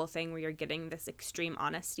kind of double thing where you're getting this extreme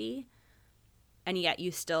honesty, and yet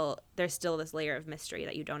there's still this layer of mystery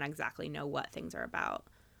that you don't exactly know what things are about.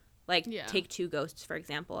 Like, take Two Ghosts, for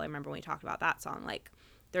example. I remember when we talked about that song. Like,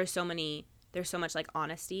 there's so much, like,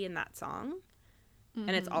 honesty in that song.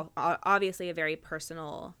 And it's obviously a very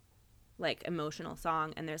personal, like, emotional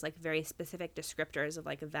song. And there's, like, very specific descriptors of,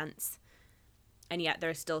 like, events. And yet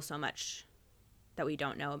there's still so much that we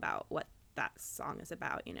don't know about what that song is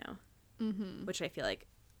about, you know? Which I feel like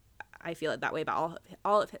that way about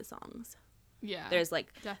all of his songs. Yeah. There's,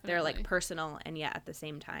 like, definitely. They're, like, personal, and yet at the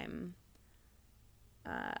same time,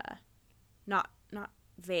 not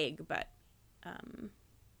vague, but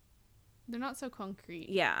they're not so concrete.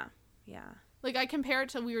 Yeah. Like, I compare it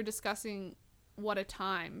to, we were discussing What a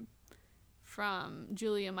Time from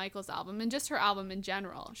Julia Michaels' album, and just her album in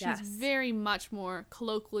general. She's very much more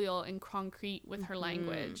colloquial and concrete with her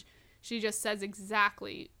language. She just says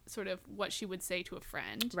exactly sort of what she would say to a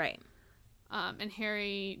friend. Right. And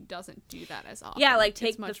Harry doesn't do that as often. Yeah, like, take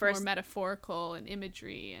it's much the first... more metaphorical and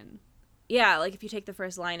imagery and... Yeah, like, if you take the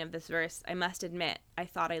first line of this verse, I must admit, I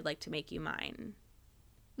thought I'd like to make you mine.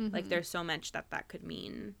 Like, there's so much that could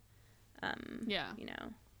mean. You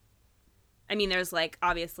know. I mean, there's, like,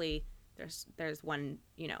 obviously, there's one,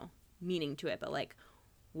 you know, meaning to it, but, like,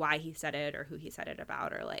 why he said it or who he said it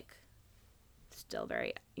about are like still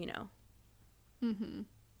very, you know,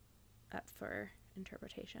 up for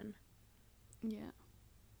interpretation. Yeah.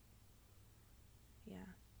 Yeah.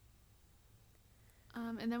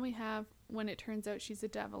 And then we have when it turns out she's a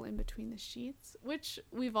devil in between the sheets, which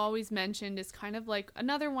we've always mentioned is kind of like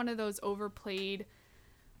another one of those overplayed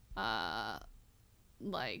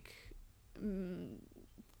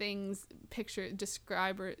things,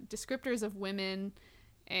 descriptors of women,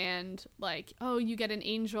 and like, oh, you get an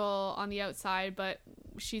angel on the outside but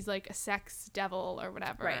she's like a sex devil or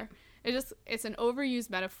whatever. Right. It's an overused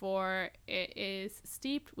metaphor. It is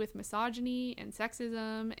steeped with misogyny and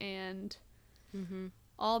sexism and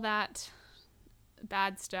all that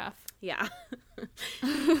bad stuff. Yeah.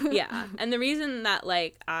 Yeah. And the reason that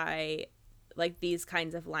like I like these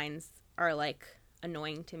kinds of lines are like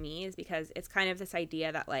annoying to me is because it's kind of this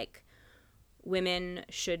idea that like women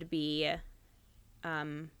should be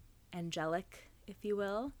angelic, if you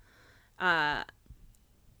will,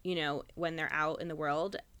 you know, when they're out in the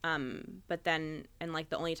world, but then, and like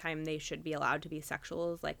the only time they should be allowed to be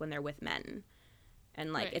sexual is like when they're with men,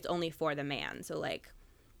 and like it's only for the man. So like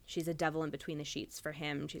she's a devil in between the sheets for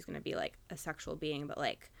him, she's gonna be like a sexual being, but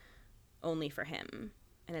like only for him.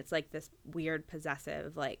 And it's like this weird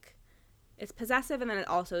possessive, like it's possessive, and then it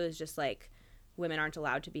also is just like women aren't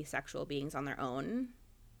allowed to be sexual beings on their own.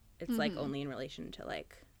 It's like only in relation to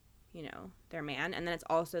like, you know, their man. And then it's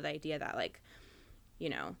also the idea that like, you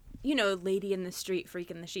know, lady in the street,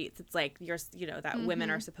 freak in the sheets. It's like you're, you know, that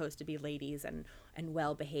women are supposed to be ladies and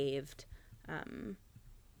well behaved,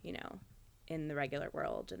 you know, in the regular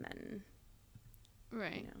world, and then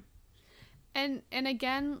right. You know. And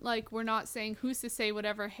again, like, we're not saying who's to say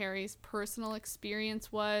whatever Harry's personal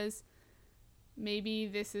experience was. Maybe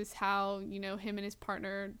this is how, you know, him and his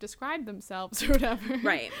partner described themselves or whatever.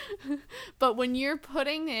 Right. But when you're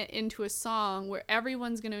putting it into a song where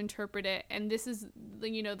everyone's going to interpret it, and this is,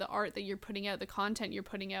 you know, the art that you're putting out, the content you're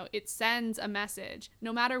putting out, it sends a message.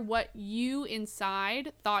 No matter what you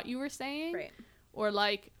inside thought you were saying, Right. or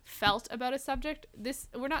like felt about a subject,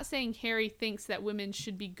 we're not saying Harry thinks that women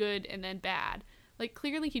should be good and then bad. Like,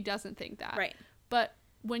 clearly he doesn't think that. Right. But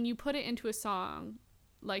when you put it into a song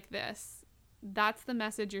like this, that's the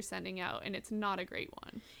message you're sending out, and it's not a great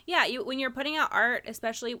one. Yeah, when you're putting out art,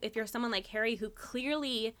 especially if you're someone like Harry who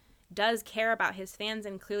clearly does care about his fans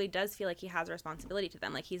and clearly does feel like he has a responsibility to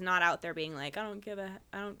them. Like, he's not out there being like, I don't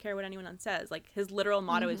care what anyone else says. Like, his literal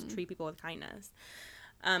motto is treat people with kindness.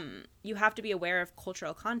 You have to be aware of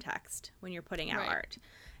cultural context when you're putting out art.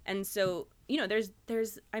 And so, you know,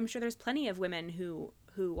 there's I'm sure there's plenty of women who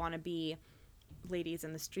want to be ladies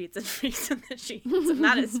in the streets and freaks in the sheets, and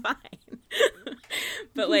that is fine.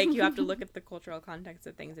 But like, you have to look at the cultural context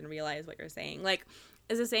of things and realize what you're saying. Like,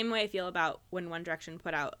 it's the same way I feel about when One Direction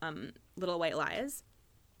put out Little White Lies.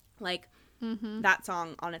 Like, that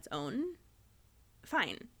song on its own,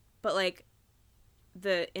 fine, but like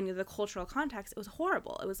in the cultural context, it was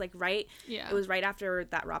horrible. It was like it was right after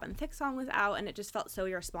that Robin Thicke song was out, and it just felt so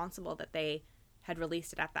irresponsible that they had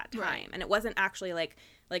released it at that time. Right. And it wasn't actually like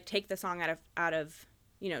take the song out of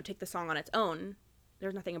you know, take the song on its own.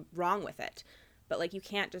 There's nothing wrong with it, but like you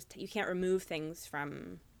can't remove things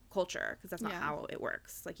from culture, because that's not how it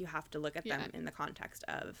works. Like, you have to look at them in the context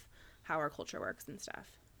of how our culture works and stuff.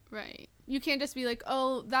 Right. You can't just be like,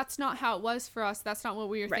 oh, that's not how it was for us. That's not what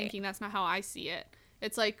we were thinking. That's not how I see it.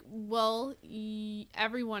 It's like, well,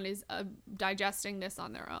 everyone is digesting this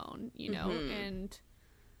on their own, you know, and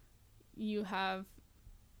you have,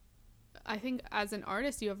 I think as an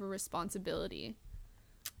artist, you have a responsibility.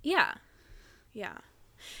 Yeah. Yeah.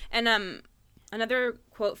 And another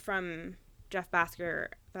quote from Jeff Bhasker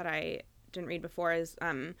that I didn't read before is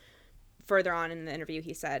further on in the interview,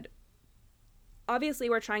 he said, obviously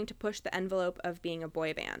we're trying to push the envelope of being a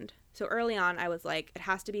boy band. So early on I was like, it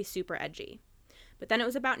has to be super edgy. But then it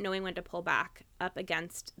was about knowing when to pull back up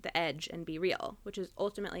against the edge and be real, which is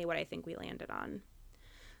ultimately what I think we landed on.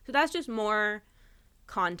 So that's just more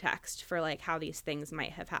context for like how these things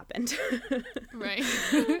might have happened. Right.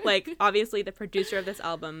 Like, obviously the producer of this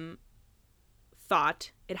album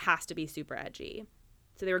thought it has to be super edgy.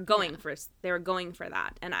 So they were going for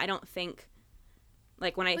that. And I don't think,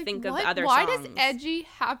 like, when I think of the other songs, songs, why does edgy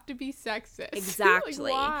have to be sexist? Exactly.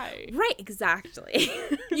 Like, why? Right, exactly.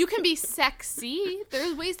 You can be sexy.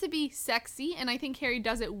 There's ways to be sexy, and I think Harry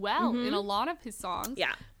does it well in a lot of his songs.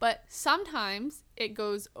 Yeah. But sometimes it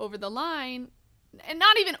goes over the line, and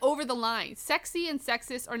not even over the line. Sexy and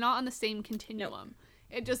sexist are not on the same continuum.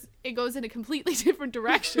 Nope. It goes in a completely different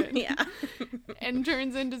direction. Yeah. And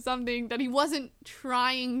turns into something that he wasn't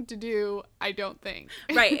trying to do, I don't think.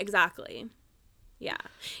 Right, exactly. Yeah.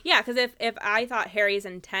 Yeah, because if I thought Harry's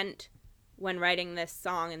intent when writing this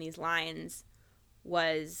song and these lines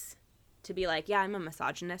was to be like, yeah, I'm a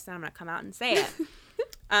misogynist and I'm going to come out and say it,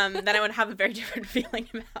 then I would have a very different feeling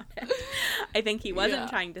about it. I think he wasn't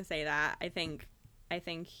trying to say that. I think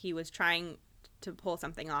he was trying to pull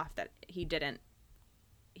something off that he did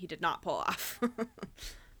not pull off.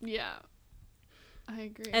 Yeah. I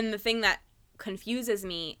agree. And the thing that confuses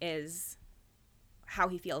me is how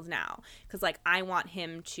he feels now, because like I want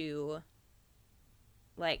him to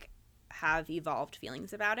like have evolved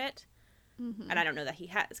feelings about it, and I don't know that he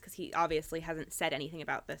has, because he obviously hasn't said anything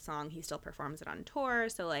about this song. He still performs it on tour,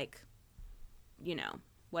 so like, you know,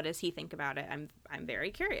 what does he think about it? I'm very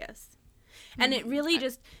curious. And it really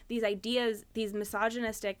just, these ideas, these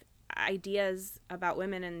misogynistic ideas about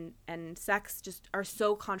women and sex just are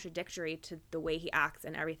so contradictory to the way he acts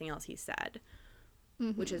and everything else he said,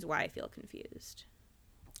 which is why I feel confused.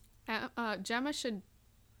 Gemma should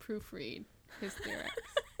proofread his lyrics.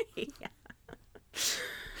 Yeah.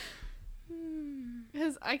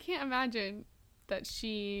 Because I can't imagine that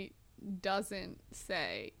she doesn't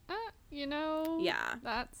say, you know, Yeah.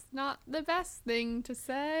 that's not the best thing to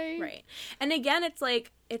say. Right. And again, it's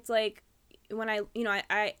like when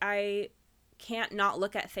I can't not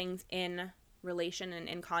look at things in relation and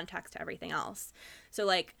in context to everything else. So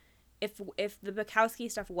like if the Bukowski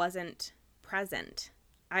stuff wasn't present,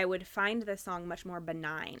 I would find this song much more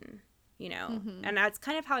benign, you know? And that's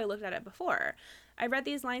kind of how I looked at it before. I read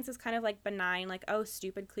these lines as kind of like benign, like, oh,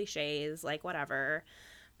 stupid cliches, like whatever.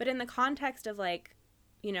 But in the context of like,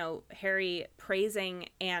 you know, Harry praising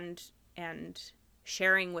and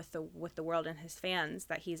sharing with the world and his fans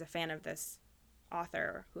that he's a fan of this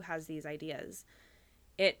author who has these ideas,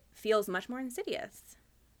 it feels much more insidious.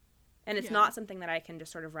 And it's not something that I can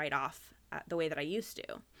just sort of write off the way that I used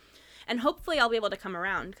to. And hopefully I'll be able to come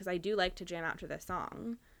around, because I do like to jam out to this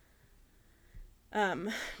song.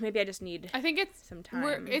 Maybe I just need some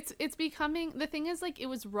time. It's becoming, the thing is, like, it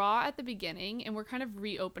was raw at the beginning, and we're kind of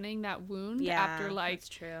reopening that wound after, like, that's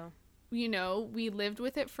true. You know, we lived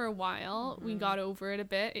with it for a while. We got over it a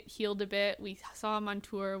bit. It healed a bit. We saw him on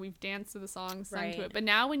tour. We've danced to the song, sung to it. But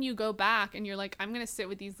now when you go back and you're like, I'm going to sit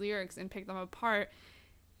with these lyrics and pick them apart,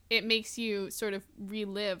 it makes you sort of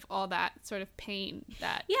relive all that sort of pain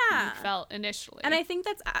that you felt initially. And I think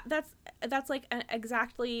that's like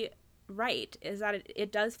exactly right, is that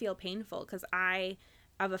it does feel painful, because I'm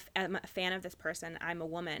a fan of this person. I'm a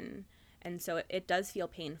woman, and so it does feel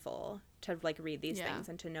painful to like read these things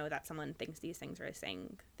and to know that someone thinks these things are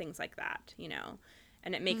saying things like that, you know.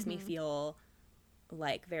 And it makes me feel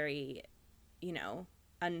like very, you know,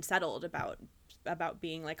 unsettled about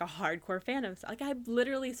being like a hardcore fan of, like, I'm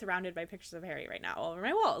literally surrounded by pictures of Harry right now all over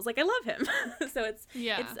my walls. Like, I love him. So it's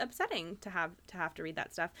upsetting to have to read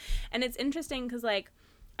that stuff. And it's interesting because, like,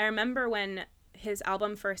 I remember when his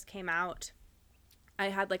album first came out, I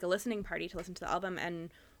had like a listening party to listen to the album,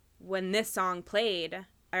 and when this song played,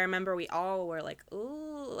 I remember we all were like,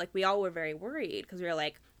 ooh, like we all were very worried, because we were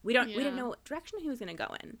like, we didn't know what direction he was going to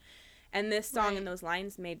go in. And this song and those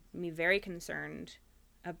lines made me very concerned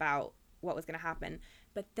about what was going to happen.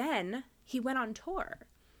 But then he went on tour,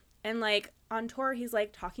 and like on tour he's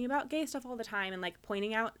like talking about gay stuff all the time and like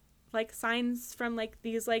pointing out like signs from like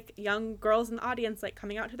these like young girls in the audience like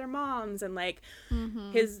coming out to their moms, and like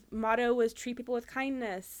his motto was treat people with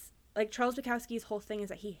kindness. Like Charles Bukowski's whole thing is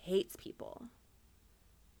that he hates people,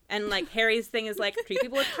 and like Harry's thing is like treat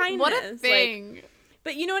people with kindness. What a thing. Like,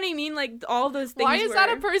 but you know what I mean? Like all those things. Why is that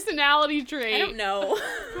a personality trait? I don't know.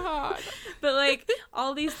 God. But like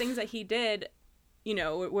all these things that he did, you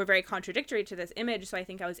know, were very contradictory to this image. So I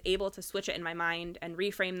think I was able to switch it in my mind and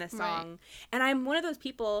reframe this song. Right. And I'm one of those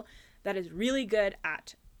people that is really good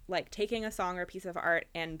at like taking a song or a piece of art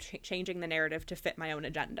and changing the narrative to fit my own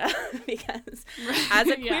agenda. Because as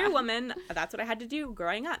a queer woman, that's what I had to do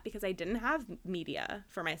growing up, because I didn't have media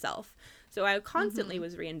for myself. So I constantly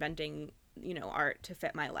was reinventing, you know, art to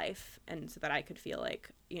fit my life, and so that I could feel like,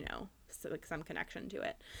 you know, like some connection to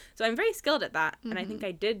it. So I'm very skilled at that. And I think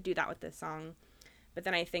I did do that with this song. But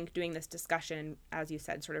then I think doing this discussion, as you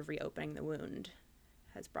said, sort of reopening the wound,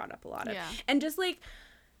 has brought up a lot of, and just like,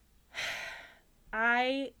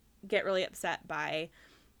 I get really upset by,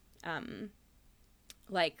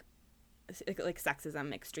 like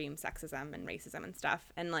sexism, extreme sexism and racism and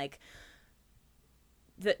stuff. And like,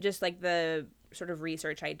 just like the sort of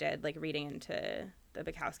research I did, like reading into the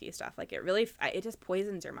Bukowski stuff, like it just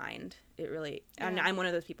poisons your mind. It really, and I'm one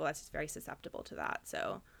of those people that's just very susceptible to that.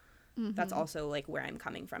 So that's also like where I'm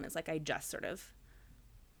coming from, is like, I just sort of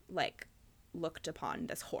like looked upon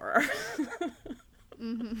this horror.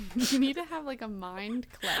 You need to have like a mind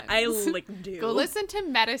cleanse. I do. Go listen to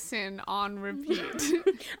Medicine on repeat.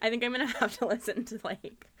 I think I'm gonna have to listen to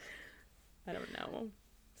like, I don't know,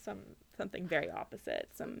 something very opposite,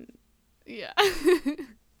 some Yeah.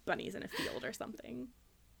 bunnies in a field or something.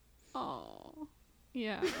 Oh.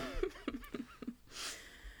 Yeah.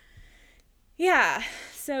 Yeah.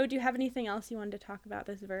 So do you have anything else you wanted to talk about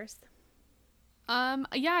this verse?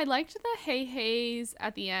 Yeah, I liked the hey heys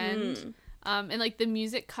at the end. And like the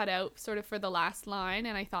music cut out sort of for the last line,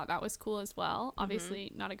 and I thought that was cool as well.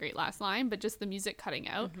 Obviously not a great last line, but just the music cutting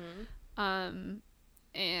out.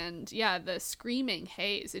 And yeah, the screaming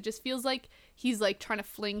heys, it just feels like he's like trying to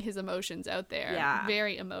fling his emotions out there. Yeah.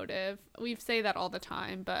 Very emotive. We say that all the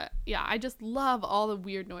time, but yeah, I just love all the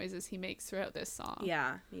weird noises he makes throughout this song.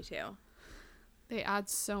 Yeah, me too. They add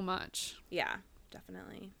so much. Yeah,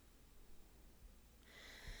 definitely.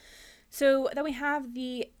 So then we have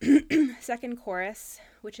the second chorus,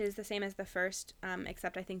 which is the same as the first,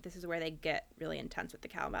 except I think this is where they get really intense with the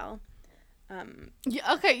cowbell.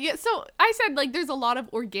 Yeah, okay, yeah, so I said, like, there's a lot of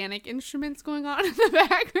organic instruments going on in the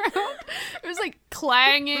background. There's, like,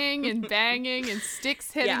 clanging and banging and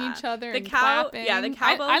sticks hitting each other and clapping. Yeah, the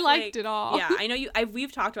cowbell. I liked it all. Yeah, I know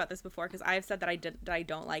we've talked about this before, because I've said that I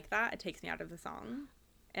don't like that. It takes me out of the song.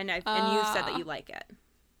 And you've said that you like it.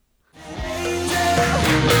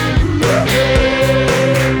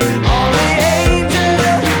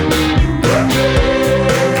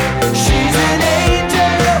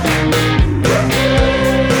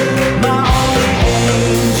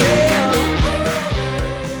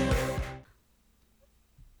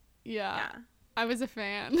 Yeah. I was a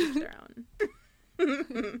fan. Their own.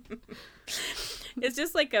 It's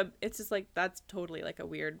just like that's totally like a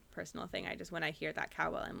weird personal thing. When I hear that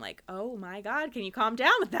cowbell, I'm like, oh my God, can you calm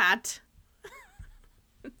down with that?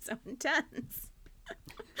 It's so intense.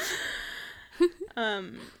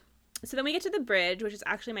 So then we get to the bridge, which is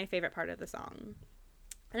actually my favorite part of the song.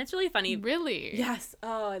 And it's really funny. Really? Yes.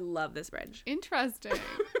 Oh, I love this bridge. Interesting.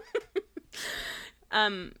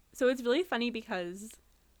 So it's really funny because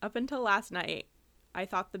up until last night, I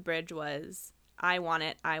thought the bridge was, I want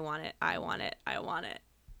it, I want it, I want it, I want it.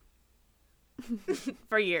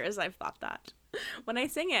 For years, I've thought that. When I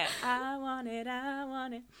sing it, I want it, I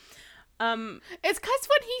want it. It's because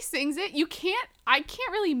when he sings it, I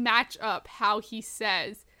can't really match up how he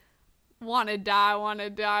says, wanna die, wanna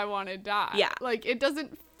die, wanna die. Yeah. Like, it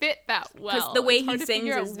doesn't fit that well. Because the way it's hard he to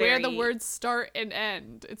figure sings out is where very... the words start and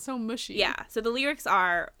end. It's so mushy. Yeah. So the lyrics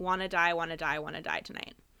are, wanna die, wanna die, wanna die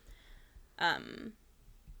tonight.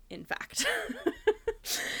 In fact.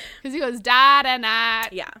 Because he goes, da da night.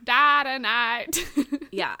 Yeah. Da da night.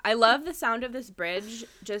 Yeah. I love the sound of this bridge.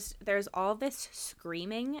 Just, there's all this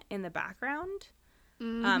screaming in the background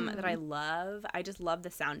that I love. I just love the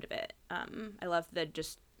sound of it. I love the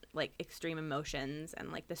just, like, extreme emotions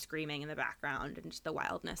and, like, the screaming in the background and just the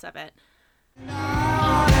wildness of it.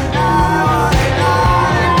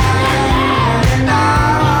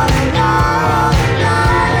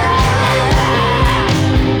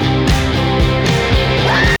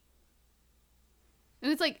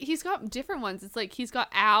 And it's like, he's got different ones. It's like, he's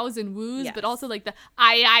got ows and woos, Yes. but also like the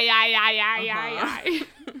I.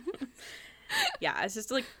 Yeah, it's just,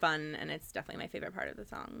 like, fun, and it's definitely my favorite part of the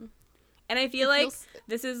song. And I feel like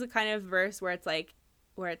this is the kind of verse where it's like,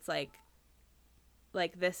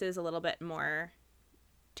 this is a little bit more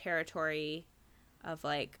territory of,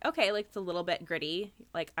 like, okay, like, it's a little bit gritty,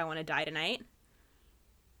 like, I want to die tonight,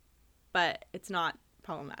 but it's not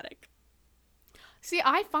problematic. See,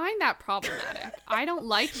 I find that problematic. I don't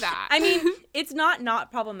like that. I mean, it's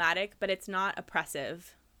not problematic, but it's not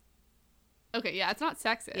oppressive. Okay, yeah, it's not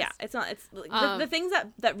sexist. Yeah, it's not. It's the things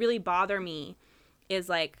that really bother me is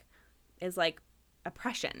like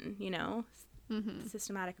oppression, you know,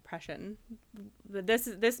 systematic oppression.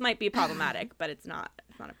 This might be problematic, but it's not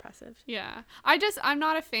oppressive. Yeah, I'm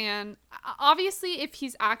not a fan. Obviously, if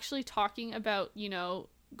he's actually talking about, you know,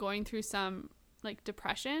 going through some, like,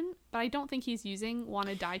 depression, but I don't think he's using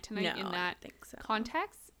 "Wanna Die Tonight" in that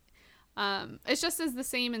context. It's just as the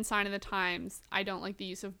same in Sign of the Times. I don't like the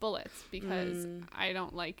use of bullets because I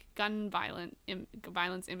don't like gun violence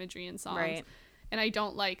imagery in songs. Right. And I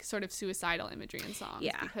don't like sort of suicidal imagery in songs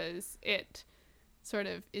because it sort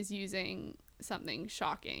of is using something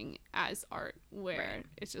shocking as art where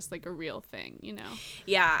it's just like a real thing, you know?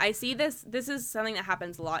 Yeah, I see this. This is something that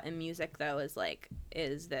happens a lot in music, though,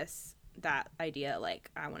 that idea,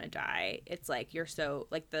 like, I want to die. It's like, you're so,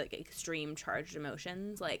 like, the extreme charged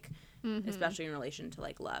emotions, like, especially in relation to,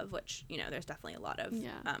 like, love, which, you know, there's definitely a lot of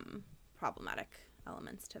problematic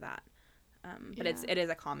elements to that. But it is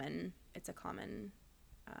a common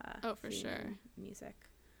for sure. music.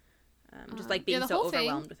 Just like yeah, being the so whole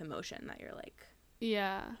overwhelmed thing, with emotion that you're like,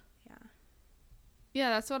 yeah. Yeah,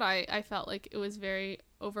 that's what I felt like. It was very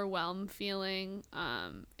overwhelmed feeling.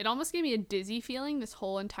 It almost gave me a dizzy feeling, this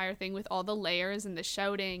whole entire thing with all the layers and the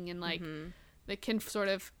shouting and like the sort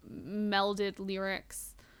of melded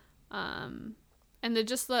lyrics. And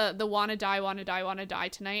the wanna die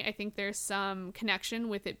tonight. I think there's some connection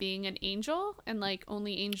with it being an angel, and like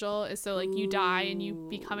only angel is so like you die and you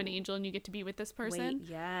become an angel and you get to be with this person. wait,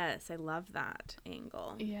 yes, I love that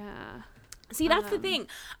angle. Yeah. See, that's the thing.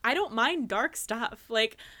 I don't mind dark stuff.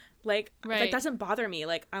 Like Right. that doesn't bother me.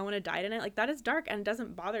 Like, I want to die tonight. Like, that is dark and it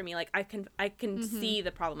doesn't bother me. Like, I can see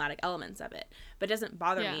the problematic elements of it, but it doesn't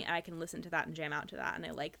bother me. And I can listen to that and jam out to that, and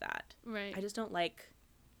I like that. Right. I just don't like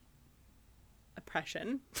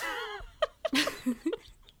oppression.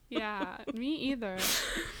 Yeah, me either.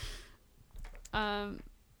 But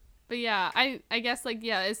yeah, I guess like,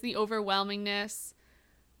 yeah, it's the overwhelmingness,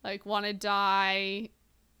 like want to die,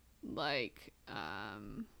 like I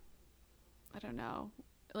don't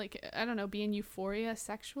know, be in euphoria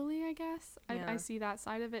sexually, I guess. Yeah. I see that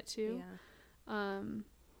side of it too. Yeah.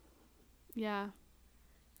 Yeah.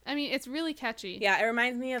 I mean, it's really catchy. Yeah, it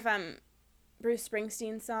reminds me of Bruce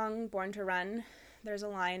Springsteen's song Born to Run. There's a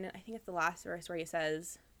line, I think it's the last verse, where he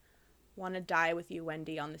says, "Want to die with you,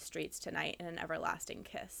 Wendy, on the streets tonight in an everlasting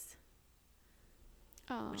kiss."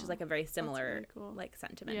 Oh, which is like a very similar really cool. like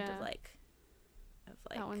sentiment Yeah. of like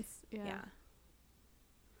That one's yeah.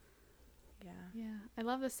 I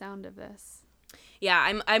love the sound of this.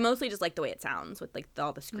 I mostly just like the way it sounds with like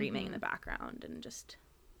all the screaming in the background and just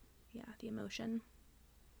the emotion.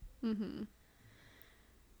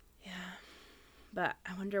 But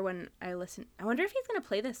I wonder if he's gonna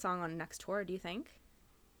play this song on next tour. Do you think?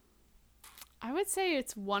 I would say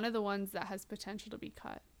it's one of the ones that has potential to be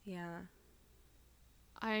cut.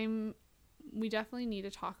 We definitely need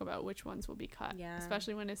to talk about which ones will be cut,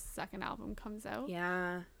 especially when his second album comes out.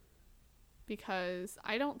 Because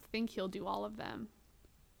I don't think he'll do all of them,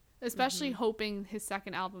 especially hoping his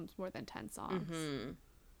second album's more than 10 songs.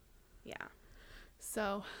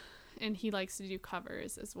 So, and he likes to do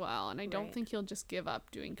covers as well, and I don't think he'll just give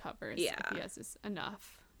up doing covers if he has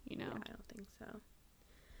enough, you know. I don't think so.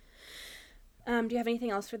 Do you have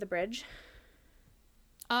anything else for the bridge?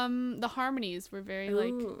 The harmonies were very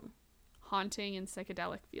like haunting and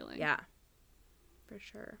psychedelic feeling. Yeah, for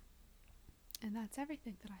sure. And that's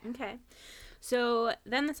everything that I have. Okay. So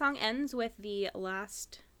then the song ends with the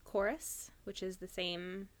last chorus, which is the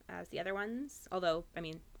same as the other ones. Although, I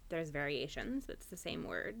mean, there's variations. It's the same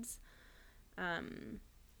words. And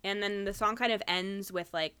then the song kind of ends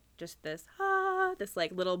with like just this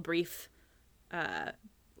like little brief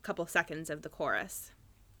couple seconds of the chorus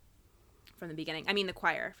from the beginning. I mean, the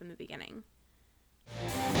choir from the beginning.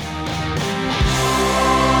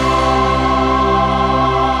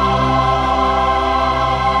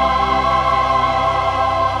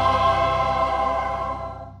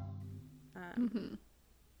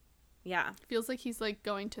 Yeah. Feels like he's like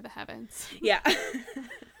going to the heavens. Yeah.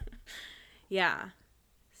 Yeah.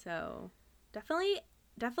 So definitely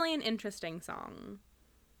an interesting song.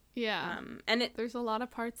 Yeah. And there's a lot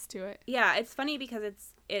of parts to it. Yeah, it's funny because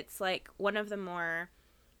it's like one of the more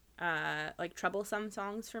like troublesome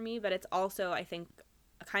songs for me, but it's also, I think,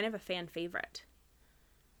 a kind of a fan favorite.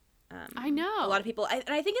 I know. A lot of people, and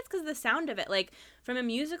I think it's because of the sound of it. Like, from a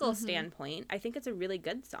musical standpoint, I think it's a really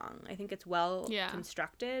good song. I think it's well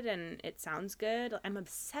constructed and it sounds good. I'm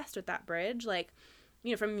obsessed with that bridge. Like,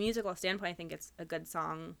 you know, from a musical standpoint, I think it's a good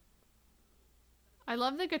song. I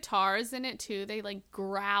love the guitars in it too. They like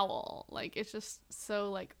growl. Like, it's just so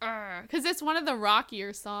like, because it's one of the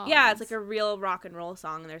rockier songs. Yeah, it's like a real rock and roll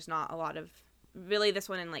song. There's not a lot of, really, this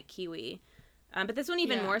one in like Kiwi. But this one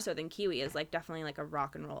even more so than Kiwi is like definitely like a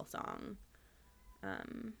rock and roll song.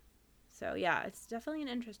 So yeah, it's definitely an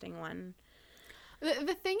interesting one.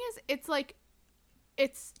 The thing is, it's like,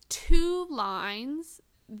 it's two lines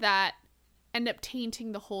that end up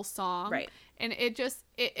tainting the whole song. Right. And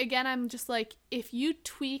again, I'm just like, if you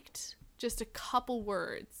tweaked just a couple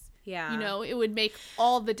words, you know, it would make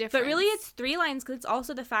all the difference. But really it's 3 lines because it's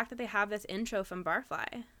also the fact that they have this intro from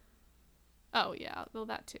Barfly. Oh yeah, well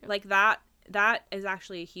that too. Like that is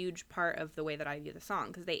actually a huge part of the way that I view the song,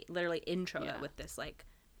 because they literally intro it with this like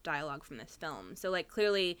dialogue from this film. So like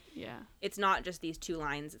clearly it's not just these 2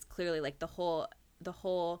 lines. It's clearly like the whole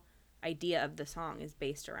idea of the song is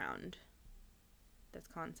based around this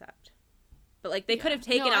concept. But like they could have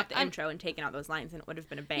taken out the intro and taken out those lines, and it would have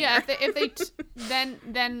been a banger. Yeah, if they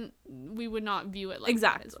then we would not view it like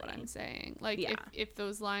that, is what I'm saying. Like if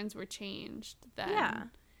those lines were changed,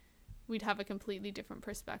 then we'd have a completely different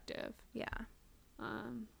perspective. Yeah.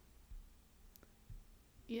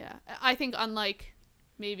 Yeah, I think unlike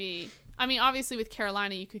maybe, I mean, obviously with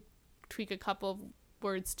Carolina, you could tweak a couple of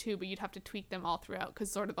words too, but you'd have to tweak them all throughout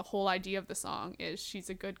because sort of the whole idea of the song is she's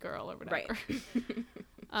a good girl or whatever.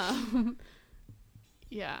 Right.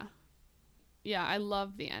 Yeah. Yeah, I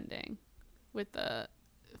love the ending with the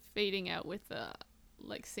fading out with the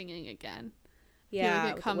like singing again. Yeah,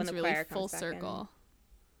 like it comes when the really choir full comes back circle.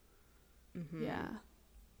 in. Yeah.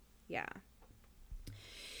 Yeah.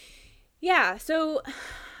 Yeah, so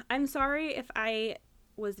I'm sorry if I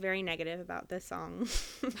was very negative about this song.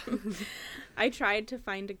 I tried to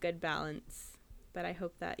find a good balance, but I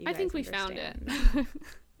hope that you guys think we found it.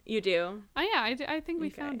 You do? Oh yeah, I think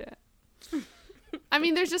we found it. I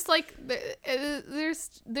mean, there's just like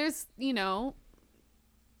there's you know,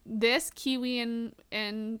 this Kiwi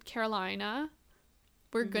and Carolina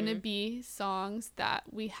were gonna be songs that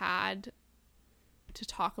we had to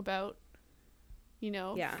talk about, you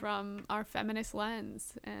know, from our feminist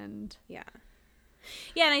lens. And yeah,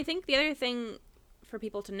 and I think the other thing for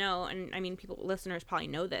people to know, and I mean, listeners probably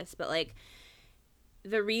know this, but like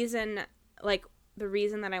the reason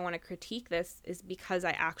that I want to critique this is because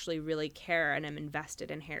I actually really care and I'm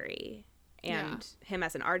invested in Harry and him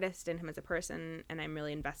as an artist and him as a person, and I'm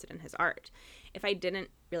really invested in his art. If I didn't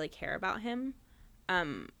really care about him,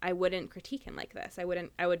 I wouldn't critique him like this. I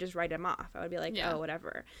would just write him off. I would be like, oh,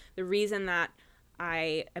 whatever. The reason that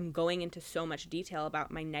I am going into so much detail about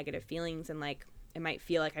my negative feelings and like it might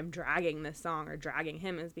feel like I'm dragging this song or dragging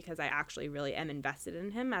him is because I actually really am invested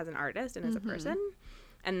in him as an artist and as a person.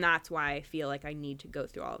 And that's why I feel like I need to go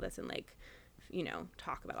through all of this and like, you know,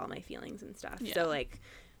 talk about all my feelings and stuff. So like,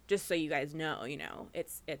 just so you guys know, you know,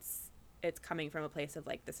 it's coming from a place of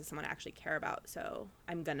like, this is someone I actually care about. So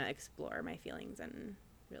I'm going to explore my feelings and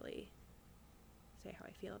really say how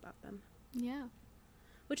I feel about them. Yeah.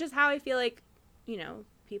 Which is how I feel like, you know,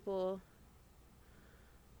 people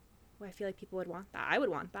would want that. I would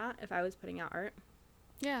want that if I was putting out art.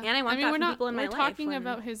 Yeah. And I want that from people in my life. We're talking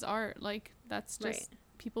about his art. Like, that's just,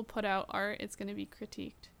 people put out art, it's going to be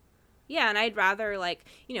critiqued. Yeah, and I'd rather, like,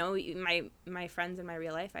 you know, my friends in my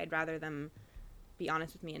real life, I'd rather them be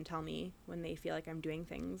honest with me and tell me when they feel like I'm doing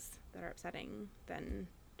things that are upsetting than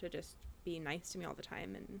to just be nice to me all the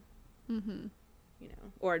time and, you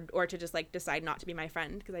know, or to just, like, decide not to be my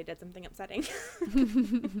friend because I did something upsetting.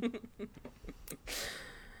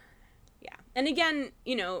 Yeah. And again,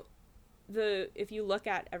 you know, if you look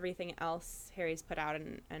at everything else Harry's put out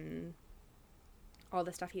and all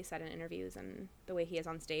the stuff he said in interviews and the way he is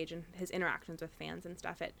on stage and his interactions with fans and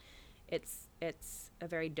stuff, it's a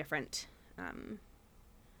very different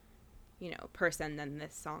you know, person than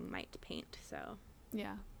this song might paint. So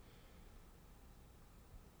yeah.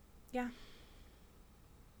 Do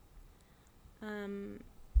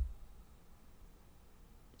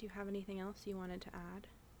you have anything else you wanted to add?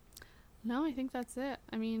 No, I think that's it.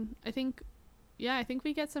 I mean, I think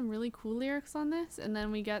we get some really cool lyrics on this, and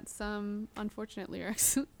then we get some unfortunate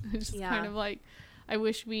lyrics. It's just kind of like, I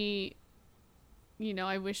wish the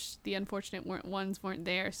unfortunate ones weren't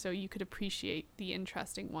there so you could appreciate the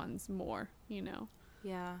interesting ones more, you know?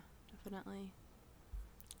 Yeah, definitely.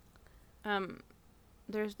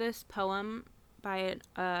 There's this poem by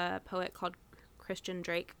a poet called Christian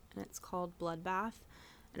Drake, and it's called Bloodbath.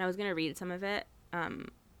 And I was going to read some of it,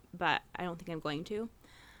 but I don't think I'm going to.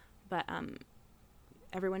 But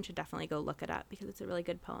everyone should definitely go look it up because it's a really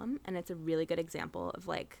good poem, and it's a really good example of,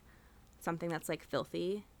 like, something that's, like,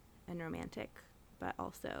 filthy and romantic, but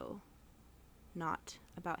also not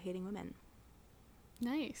about hating women.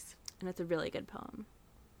 Nice. And it's a really good poem.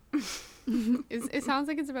 It sounds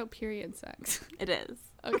like it's about period sex. It is.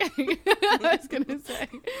 Okay. I was going to say.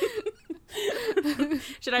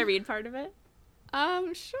 Should I read part of it?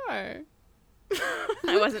 Sure.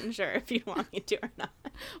 I wasn't sure if you'd want me to or not.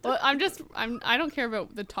 Well, I don't care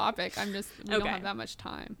about the topic. We don't have that much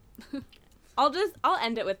time. I'll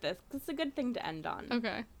end it with this because it's a good thing to end on.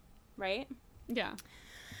 Okay. Right? Yeah.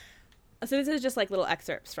 So this is just like little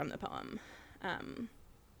excerpts from the poem.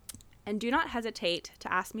 And do not hesitate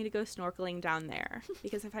to ask me to go snorkeling down there,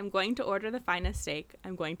 because if I'm going to order the finest steak,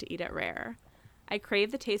 I'm going to eat it rare. I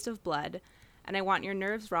crave the taste of blood, and I want your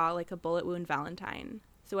nerves raw like a bullet wound Valentine.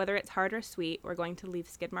 So whether it's hard or sweet, we're going to leave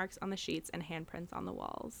skid marks on the sheets and handprints on the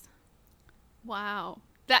walls. Wow.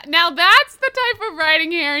 Now that's the type of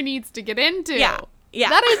writing Harry needs to get into. Yeah.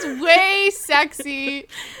 That is way sexy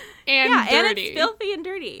and dirty. And it's filthy and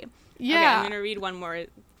dirty. Yeah. Okay, I'm going to read one more,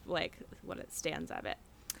 like, what it stands of it.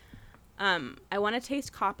 I want to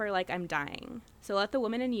taste copper like I'm dying. So let the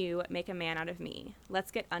woman in you make a man out of me.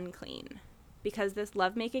 Let's get unclean. because this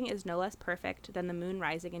lovemaking is no less perfect than the moon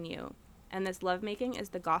rising in you, and this lovemaking is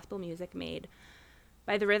the gospel music made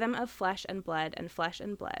by the rhythm of flesh and blood, and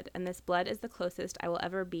this blood is the closest I will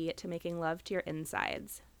ever be to making love to your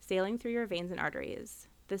insides, sailing through your veins and arteries.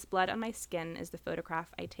 This blood on my skin is the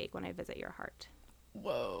photograph I take when I visit your heart.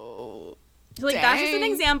 Whoa. So, like, that's just an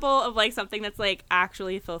Dang. example of, like, something that's, like,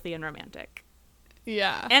 actually filthy and romantic.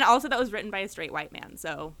 Yeah. And also that was written by a straight white man,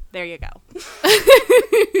 so there you go.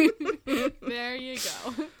 There you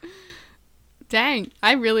go. Dang,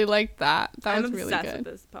 I really liked that. That I'm was really obsessed good.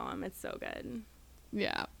 with this poem. It's so good.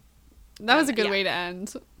 Yeah. That was a good Yeah. way to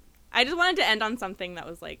end. I just wanted to end on something that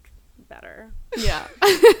was, like, better. Yeah.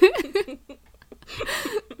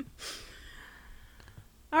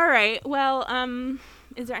 All right. Well,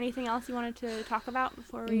 is there anything else you wanted to talk about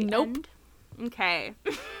before we Nope. end? Okay.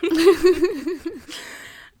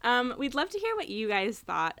 We'd love to hear what you guys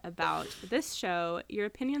thought about this show, your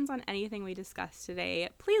opinions on anything we discussed today.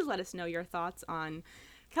 Please let us know your thoughts on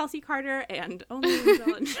Kelsey Carter and Only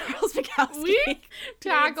Angel and Charles Bukowski. We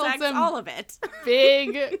tackled Sex, some all of it.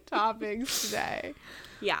 Big topics today.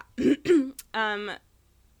 Yeah.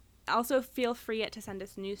 Also, feel free to send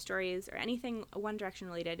us news stories or anything One Direction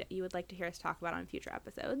related you would like to hear us talk about on future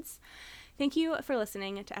episodes. Thank you for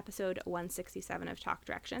listening to episode 167 of Talk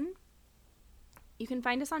Direction. You can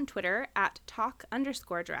find us on Twitter at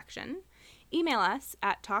talk_direction. Email us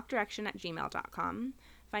at talkdirection@gmail.com.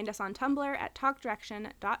 Find us on Tumblr at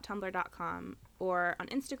talkdirection.tumblr.com or on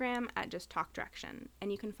Instagram at just talkdirection. And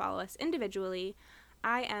you can follow us individually.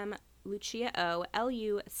 I am Lucia O,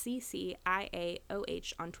 LUCCIAOH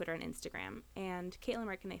on Twitter and Instagram. And Caitlin,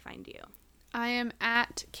 where can they find you? I am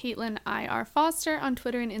at Caitlin IR Foster on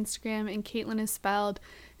Twitter and Instagram, and Caitlin is spelled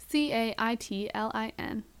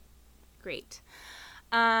CAITLIN. Great.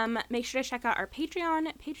 Make sure to check out our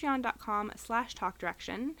Patreon,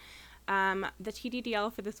 patreon.com/talkdirection. The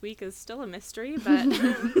TDDL for this week is still a mystery, but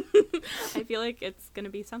I feel like it's going to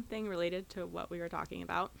be something related to what we were talking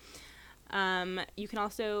about. You can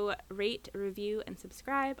also rate, review, and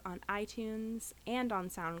subscribe on iTunes and on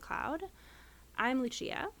SoundCloud. I'm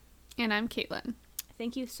Lucia. And I'm Caitlin.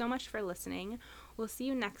 Thank you so much for listening. We'll see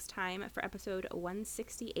you next time for episode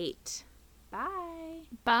 168. Bye.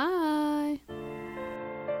 Bye.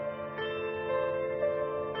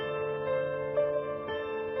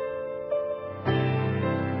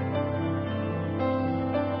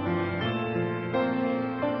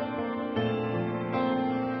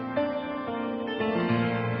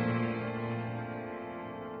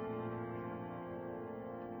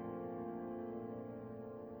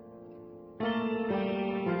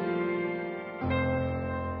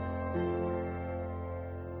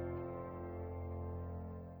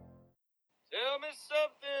 Tell me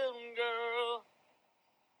something, girl.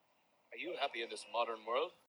 Are you happy in this modern world?